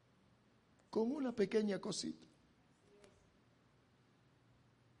con una pequeña cosita.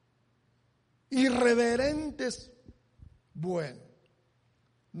 Irreverentes. Bueno,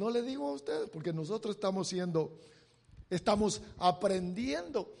 no le digo a ustedes, porque nosotros estamos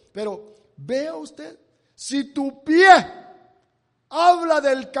aprendiendo, pero vea usted, si tu pie habla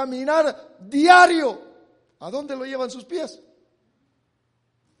del caminar diario, ¿a dónde lo llevan sus pies?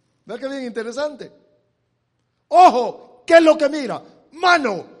 ¿Verdad que bien interesante? Ojo, ¿qué es lo que mira?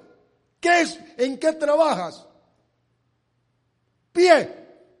 Mano, ¿qué es? ¿En qué trabajas? Pie,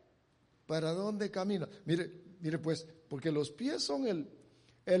 ¿para dónde camina? Mire pues, porque los pies son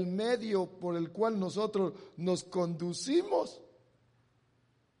el medio por el cual nosotros nos conducimos.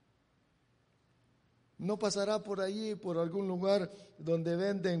 No pasará por allí, por algún lugar donde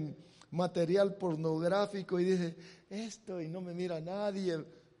venden material pornográfico y dice, esto y no me mira nadie.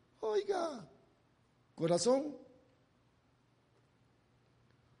 Oiga, corazón.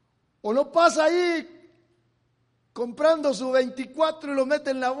 O no pasa ahí comprando su 24 y lo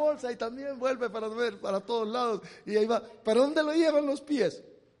mete en la bolsa y también vuelve para ver para todos lados y ahí va. ¿Para dónde lo llevan los pies?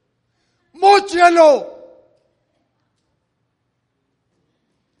 ¡Móchalo!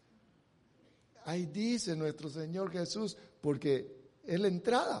 Ahí dice nuestro Señor Jesús, porque es la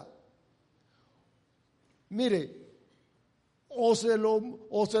entrada. Mire, o se lo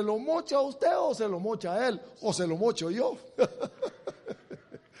mocha a usted o se lo mocha a él, o se lo mocho yo.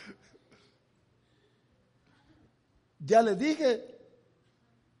 Ya les dije,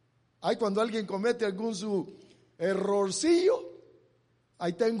 ahí cuando alguien comete algún su errorcillo,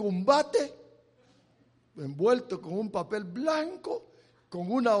 ahí tengo un bate envuelto con un papel blanco,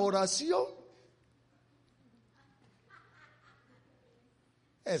 con una oración.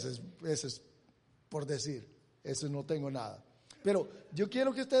 Ese es por decir, eso no tengo nada. Pero yo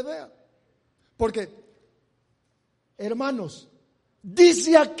quiero que usted vea, porque, hermanos,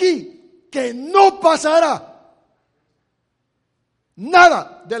 dice aquí que no pasará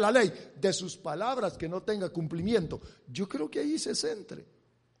nada de la ley, de sus palabras que no tenga cumplimiento. Yo creo que ahí se centre.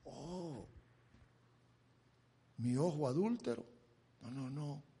 Oh, mi ojo adúltero.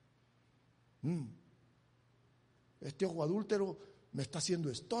 No. Este ojo adúltero me está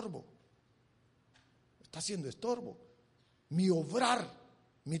haciendo estorbo. Mi obrar,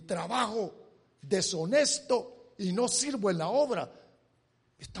 mi trabajo deshonesto y no sirvo en la obra.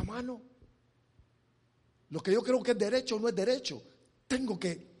 Esta mano, lo que yo creo que es derecho no es derecho. Tengo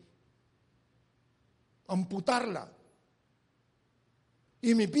que amputarla.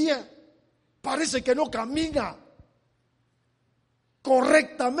 Y mi pie parece que no camina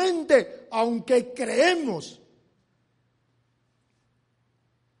correctamente, aunque creemos.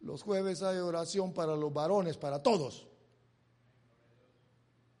 Los jueves hay oración para los varones, para todos.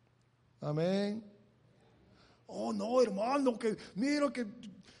 Amén. Oh, no, hermano, que mira que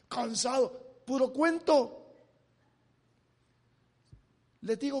cansado. Puro cuento.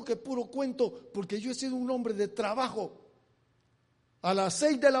 Les digo que puro cuento porque yo he sido un hombre de trabajo. A las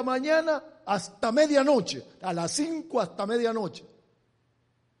 6 de la mañana hasta medianoche. A las 5 hasta medianoche.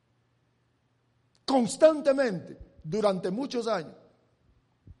 constantemente durante muchos años.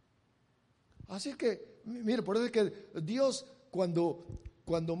 Así que, mire, por eso es que Dios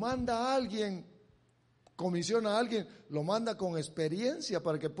cuando manda a alguien, comisiona a alguien, lo manda con experiencia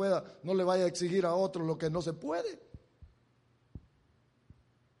para que pueda, no le vaya a exigir a otro lo que no se puede.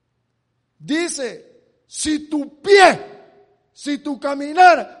 Dice, si tu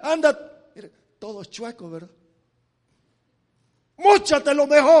caminar anda, mire, todo es chueco, ¿verdad? Móchate lo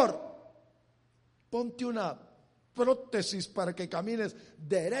mejor. Ponte una prótesis para que camines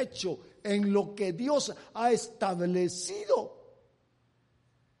derecho en lo que Dios ha establecido.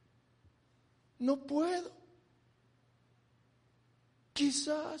 No puedo.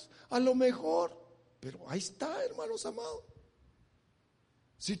 Quizás, a lo mejor, pero ahí está, hermanos amados.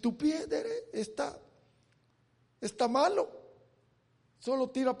 Si tu pie está malo, solo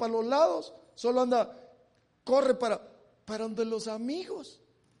tira para los lados, solo corre para donde los amigos.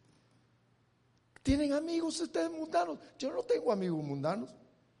 ¿Tienen amigos ustedes mundanos? Yo no tengo amigos mundanos.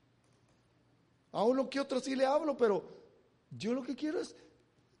 A uno que otro sí le hablo, pero yo lo que quiero es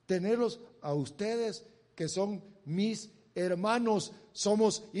tenerlos a ustedes que son mis hermanos.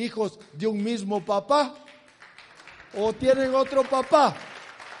 Somos hijos de un mismo papá. ¿O tienen otro papá?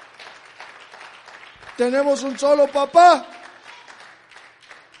 ¿Tenemos un solo papá?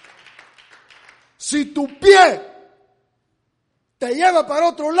 Si tu pie te lleva para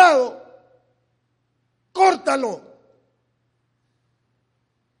otro lado, córtalo.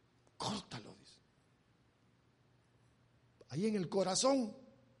 Córtalo, dice. Ahí en el corazón.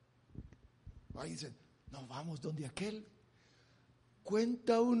 Ahí dicen, no, vamos donde aquel.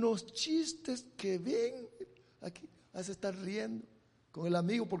 Cuenta unos chistes que ven. Aquí hace estar riendo con el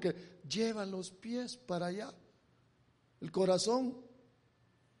amigo porque lleva los pies para allá. El corazón.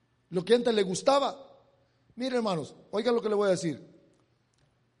 Lo que antes le gustaba. Mire, hermanos, oigan lo que le voy a decir.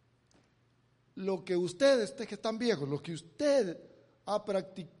 Lo que ustedes, que están viejos, lo que usted ha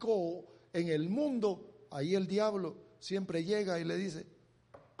practicado en el mundo, ahí el diablo siempre llega y le dice,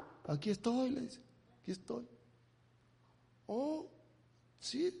 aquí estoy, le dice, aquí estoy. Oh,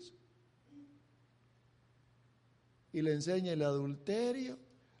 sí. Y le enseña el adulterio,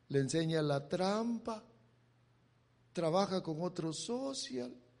 le enseña la trampa, trabaja con otro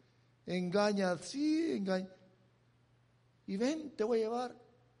social, engaña así, engaña. Y ven, te voy a llevar.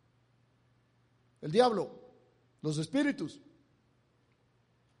 El diablo, los espíritus.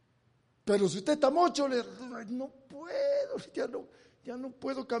 Pero si usted está mocho, no puedo, ya no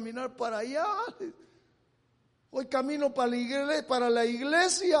puedo caminar para allá. Hoy camino para la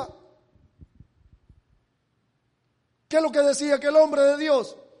iglesia. ¿Qué es lo que decía aquel hombre de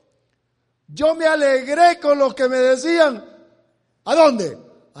Dios? Yo me alegré con los que me decían, ¿a dónde?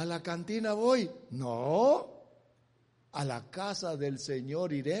 A la cantina voy. No, a la casa del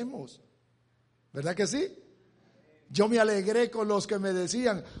Señor iremos. ¿Verdad que sí? Yo me alegré con los que me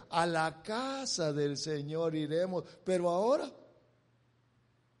decían, a la casa del Señor iremos. Pero ahora,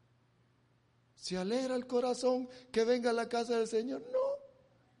 ¿se alegra el corazón que venga a la casa del Señor? No.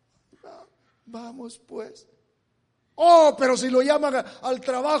 Vamos pues. Oh, pero si lo llaman al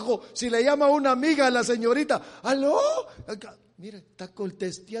trabajo, si le llama a una amiga, a la señorita, aló, mire, está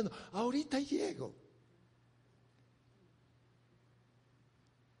contesteando, ahorita llego.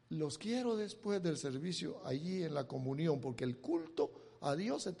 Los quiero después del servicio allí en la comunión, porque el culto a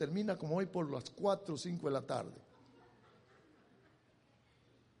Dios se termina como hoy por las 4 o 5 de la tarde.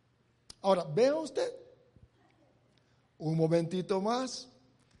 Ahora, vea usted, un momentito más.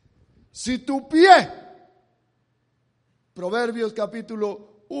 Si tu pie, Proverbios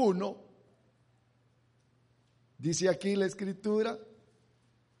capítulo 1, dice aquí la escritura,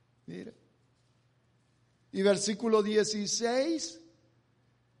 mire, y versículo 16,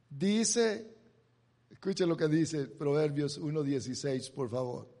 dice, escuche lo que dice Proverbios 1:16, por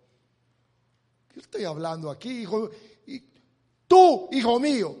favor. ¿Qué estoy hablando aquí, hijo? Y tú, hijo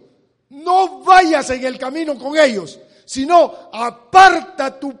mío, no vayas en el camino con ellos, sino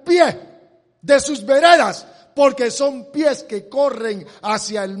aparta tu pie de sus veredas, porque son pies que corren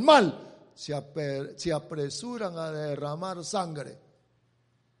hacia el mal, se apresuran a derramar sangre.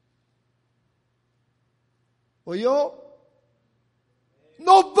 ¿Oyó?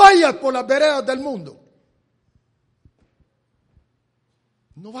 No vayas por las veredas del mundo.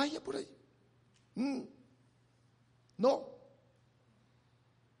 No vayas por ahí. No.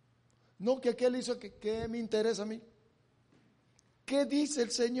 No, que aquel hizo que me interesa a mí. ¿Qué dice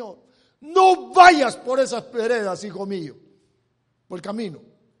el Señor? No vayas por esas veredas, hijo mío, por el camino.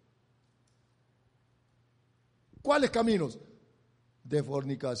 ¿Cuáles caminos? De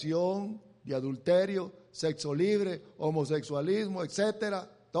fornicación, de adulterio, sexo libre, homosexualismo, etcétera.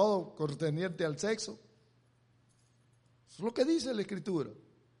 todo concerniente al sexo. Eso es lo que dice la Escritura.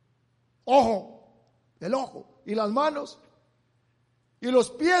 Ojo, el ojo, y las manos, y los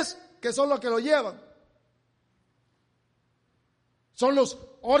pies, que son los que lo llevan. Son los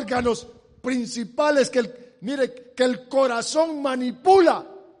órganos principales que el corazón manipula.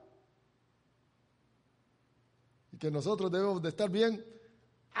 Y que nosotros debemos de estar bien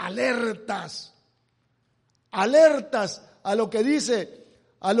alertas a lo que dice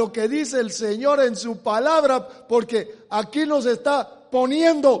el Señor en su palabra, porque aquí nos está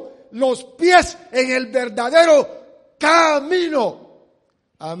poniendo los pies en el verdadero camino.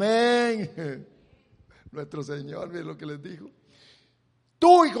 Amén. Nuestro Señor, miren lo que les dijo.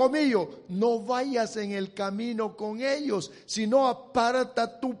 Tú, hijo mío, no vayas en el camino con ellos, sino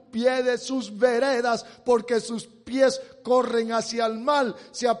aparta tu pie de sus veredas, porque sus pies corren hacia el mal,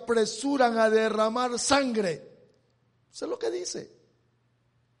 se apresuran a derramar sangre. Eso es lo que dice.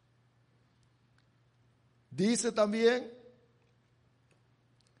 Dice también,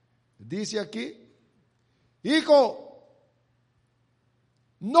 dice aquí, hijo,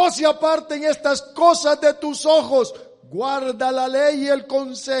 no se aparten estas cosas de tus ojos. Guarda la ley y el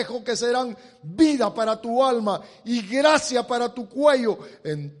consejo, que serán vida para tu alma y gracia para tu cuello.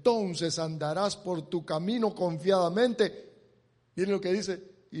 Entonces andarás por tu camino confiadamente. Miren lo que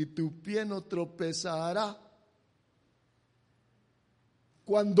dice, y tu pie no tropezará.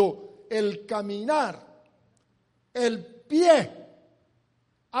 Cuando el caminar, el pie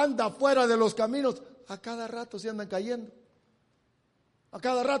anda fuera de los caminos, a cada rato se andan cayendo. A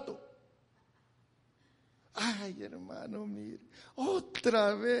cada rato. Ay, hermano, mire,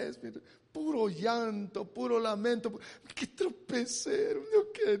 otra vez, mire, puro llanto, puro lamento. Que tropecero,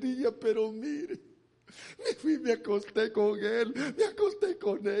 yo quería, pero mire, me fui, me acosté con él, me acosté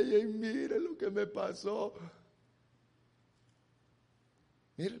con ella y mire lo que me pasó.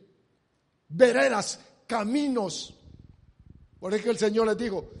 Mire, veredas, caminos. Por eso el Señor les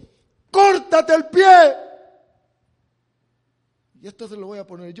dijo, córtate el pie. Y esto se lo voy a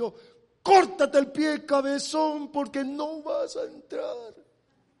poner yo. Córtate el pie, cabezón, porque no vas a entrar.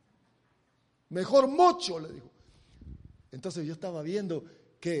 Mejor mocho, le dijo. Entonces yo estaba viendo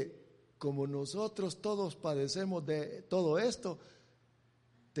que como nosotros todos padecemos de todo esto,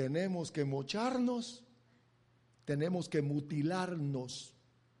 tenemos que mocharnos, tenemos que mutilarnos.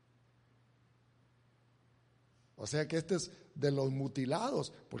 O sea que este es de los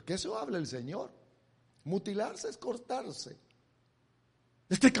mutilados, porque eso habla el Señor. Mutilarse es cortarse.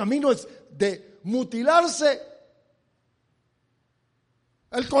 Este camino es de mutilarse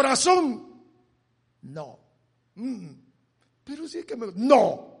el corazón. No. Pero sí es que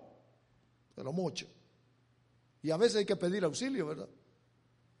no. Se lo mocho. Y a veces hay que pedir auxilio, ¿verdad?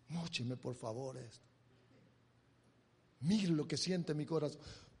 Mócheme por favor esto. Mire lo que siente mi corazón.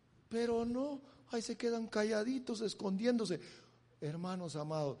 Pero no, ahí se quedan calladitos, escondiéndose. Hermanos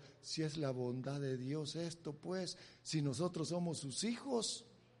amados, si es la bondad de Dios esto, pues, si nosotros somos sus hijos,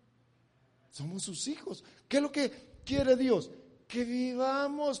 somos sus hijos. ¿Qué es lo que quiere Dios? Que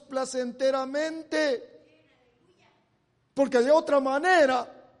vivamos placenteramente. Porque de otra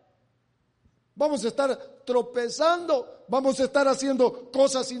manera vamos a estar tropezando, vamos a estar haciendo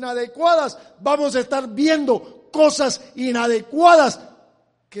cosas inadecuadas, vamos a estar viendo cosas inadecuadas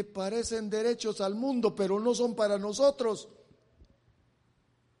que parecen derechos al mundo, pero no son para nosotros.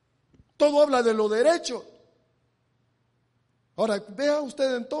 Todo habla de lo derecho. Ahora, vea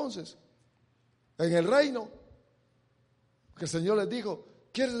usted entonces, en el reino, que el Señor les dijo,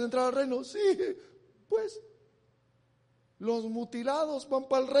 ¿quieres entrar al reino? Sí, pues, los mutilados van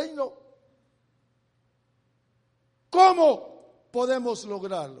para el reino. ¿Cómo podemos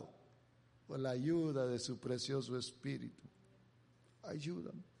lograrlo? Con la ayuda de su precioso Espíritu.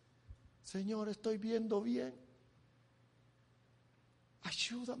 Ayúdame. Señor, estoy viendo bien.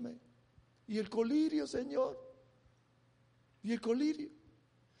 Ayúdame. Y el colirio, Señor. Y el colirio.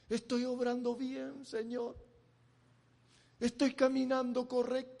 Estoy obrando bien, Señor. Estoy caminando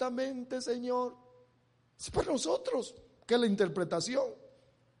correctamente, Señor. Es para nosotros, que es la interpretación.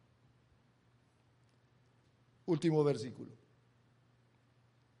 Último versículo.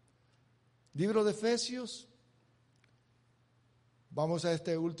 Libro de Efesios. Vamos a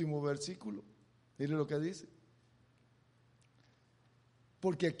este último versículo. Mire lo que dice.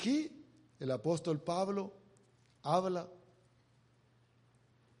 Porque aquí el apóstol Pablo habla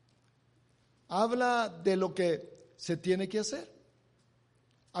de lo que se tiene que hacer.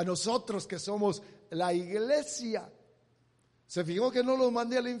 A nosotros que somos la iglesia. Se fijó que no los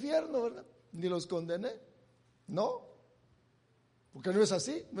mandé al infierno, ¿verdad? Ni los condené. No. Porque no es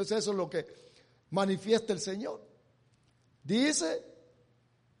así. No es eso lo que manifiesta el Señor. Dice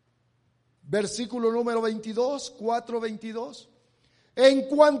versículo número 22, 4:22. En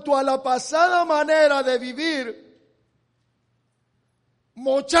cuanto a la pasada manera de vivir,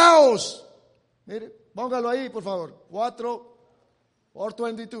 mochaos. Mire, póngalo ahí, por favor.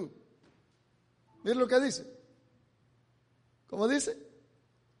 4:22. Mire lo que dice. ¿Cómo dice?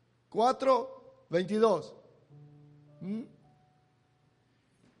 4:22.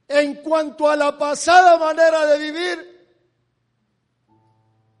 En cuanto a la pasada manera de vivir,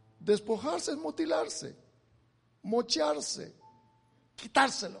 despojarse es mutilarse, mocharse,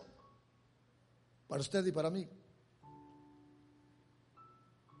 quitárselo, para usted y para mí.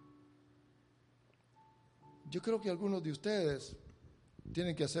 Yo creo que algunos de ustedes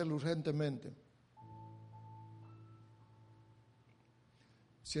tienen que hacerlo urgentemente.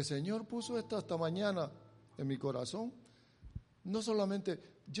 Si el Señor puso esto hasta mañana en mi corazón, no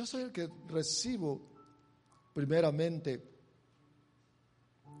solamente, yo soy el que recibo primeramente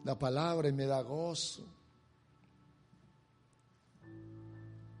la palabra y me da gozo.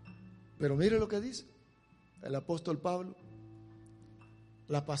 Pero mire lo que dice el apóstol Pablo.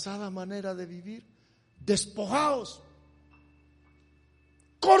 La pasada manera de vivir, despojaos,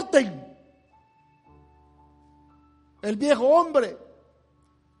 corten el viejo hombre,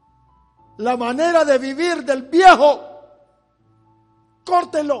 la manera de vivir del viejo,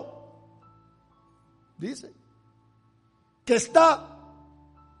 córtenlo. Dice que está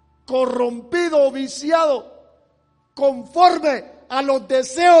corrompido o viciado conforme a los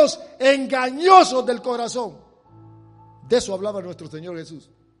deseos engañosos del corazón. De eso hablaba nuestro Señor Jesús.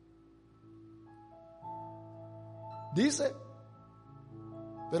 Dice,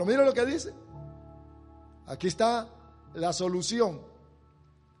 pero mire lo que dice. Aquí está la solución.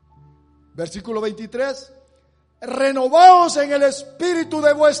 Versículo 23. Renovaos en el espíritu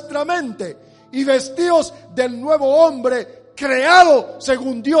de vuestra mente y vestíos del nuevo hombre creado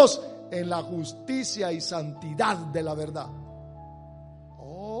según Dios en la justicia y santidad de la verdad.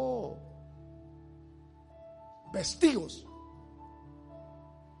 Oh, vestíos.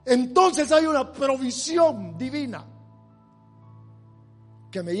 Entonces hay una provisión divina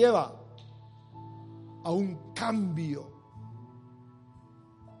que me lleva a un cambio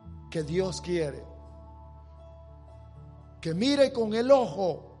que Dios quiere. Que mire con el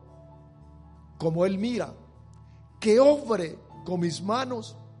ojo como Él mira, que obre con mis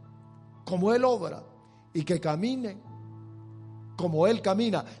manos como Él obra y que camine como Él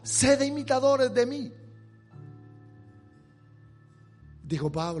camina. Sed imitadores de mí,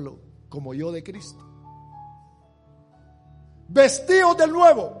 dijo Pablo, como yo de Cristo. Vestíos del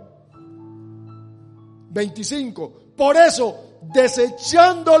nuevo. 25. Por eso,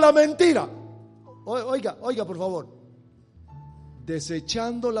 desechando la mentira. Oiga, por favor.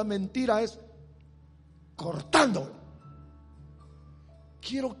 Desechando la mentira es cortando.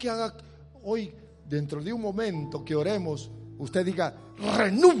 Quiero que haga hoy, dentro de un momento que oremos, usted diga,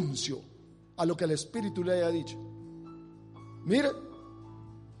 renuncio a lo que el Espíritu le haya dicho. Mire,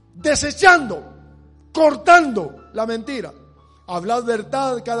 desechando, cortando la mentira. Hablad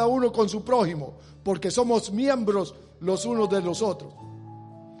verdad cada uno con su prójimo, porque somos miembros los unos de los otros.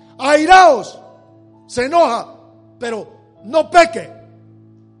 Airaos, se enoja, pero no peque.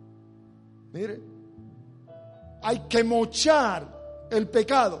 Mire, hay que mochar el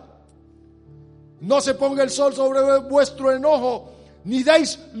pecado. No se ponga el sol sobre vuestro enojo, ni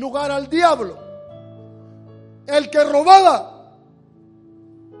deis lugar al diablo. El que robaba,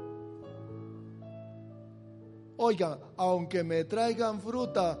 oiga, aunque me traigan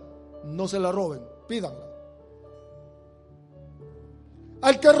fruta, no se la roben, pídanla.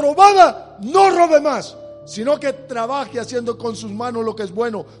 Al que robaba, no robe más, sino que trabaje haciendo con sus manos lo que es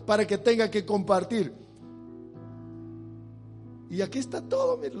bueno para que tenga que compartir. Y aquí está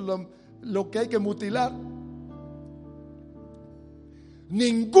todo, lo que hay que mutilar.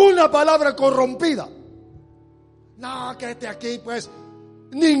 Ninguna palabra corrompida. No, que esté aquí, pues.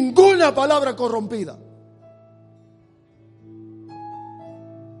 Ninguna palabra corrompida.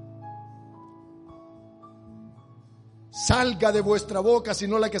 Salga de vuestra boca,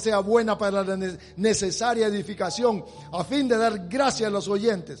 sino la que sea buena para la necesaria edificación, a fin de dar gracia a los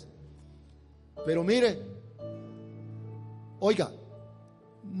oyentes. Pero mire, oiga,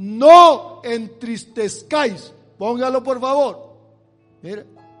 no entristezcáis, póngalo por favor. Mire,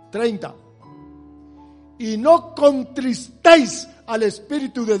 30. Y no contristéis al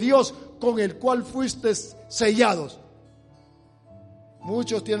Espíritu de Dios con el cual fuisteis sellados.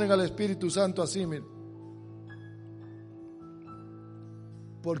 Muchos tienen al Espíritu Santo así, mire.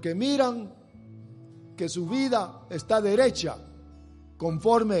 Porque miran que su vida está derecha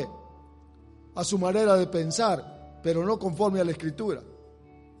conforme a su manera de pensar, pero no conforme a la Escritura.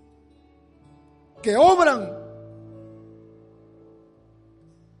 que obran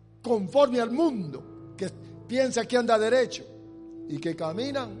conforme al mundo, que piensa que anda derecho y que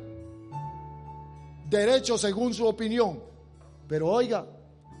caminan derecho según su opinión. Pero oiga,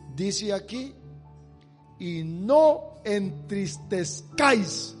 dice aquí, y no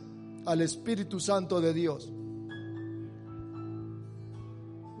entristezcáis al Espíritu Santo de Dios.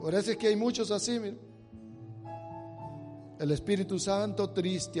 Por eso es que hay muchos así, miren. El Espíritu Santo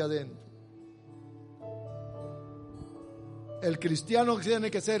triste adentro. El cristiano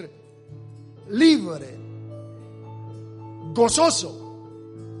tiene que ser libre, gozoso.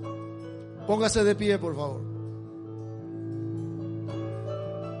 Póngase de pie, por favor.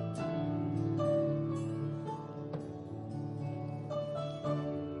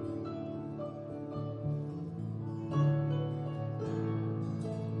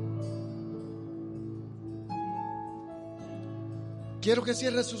 Quiero que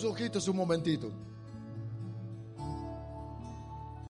cierre sus ojitos un momentito.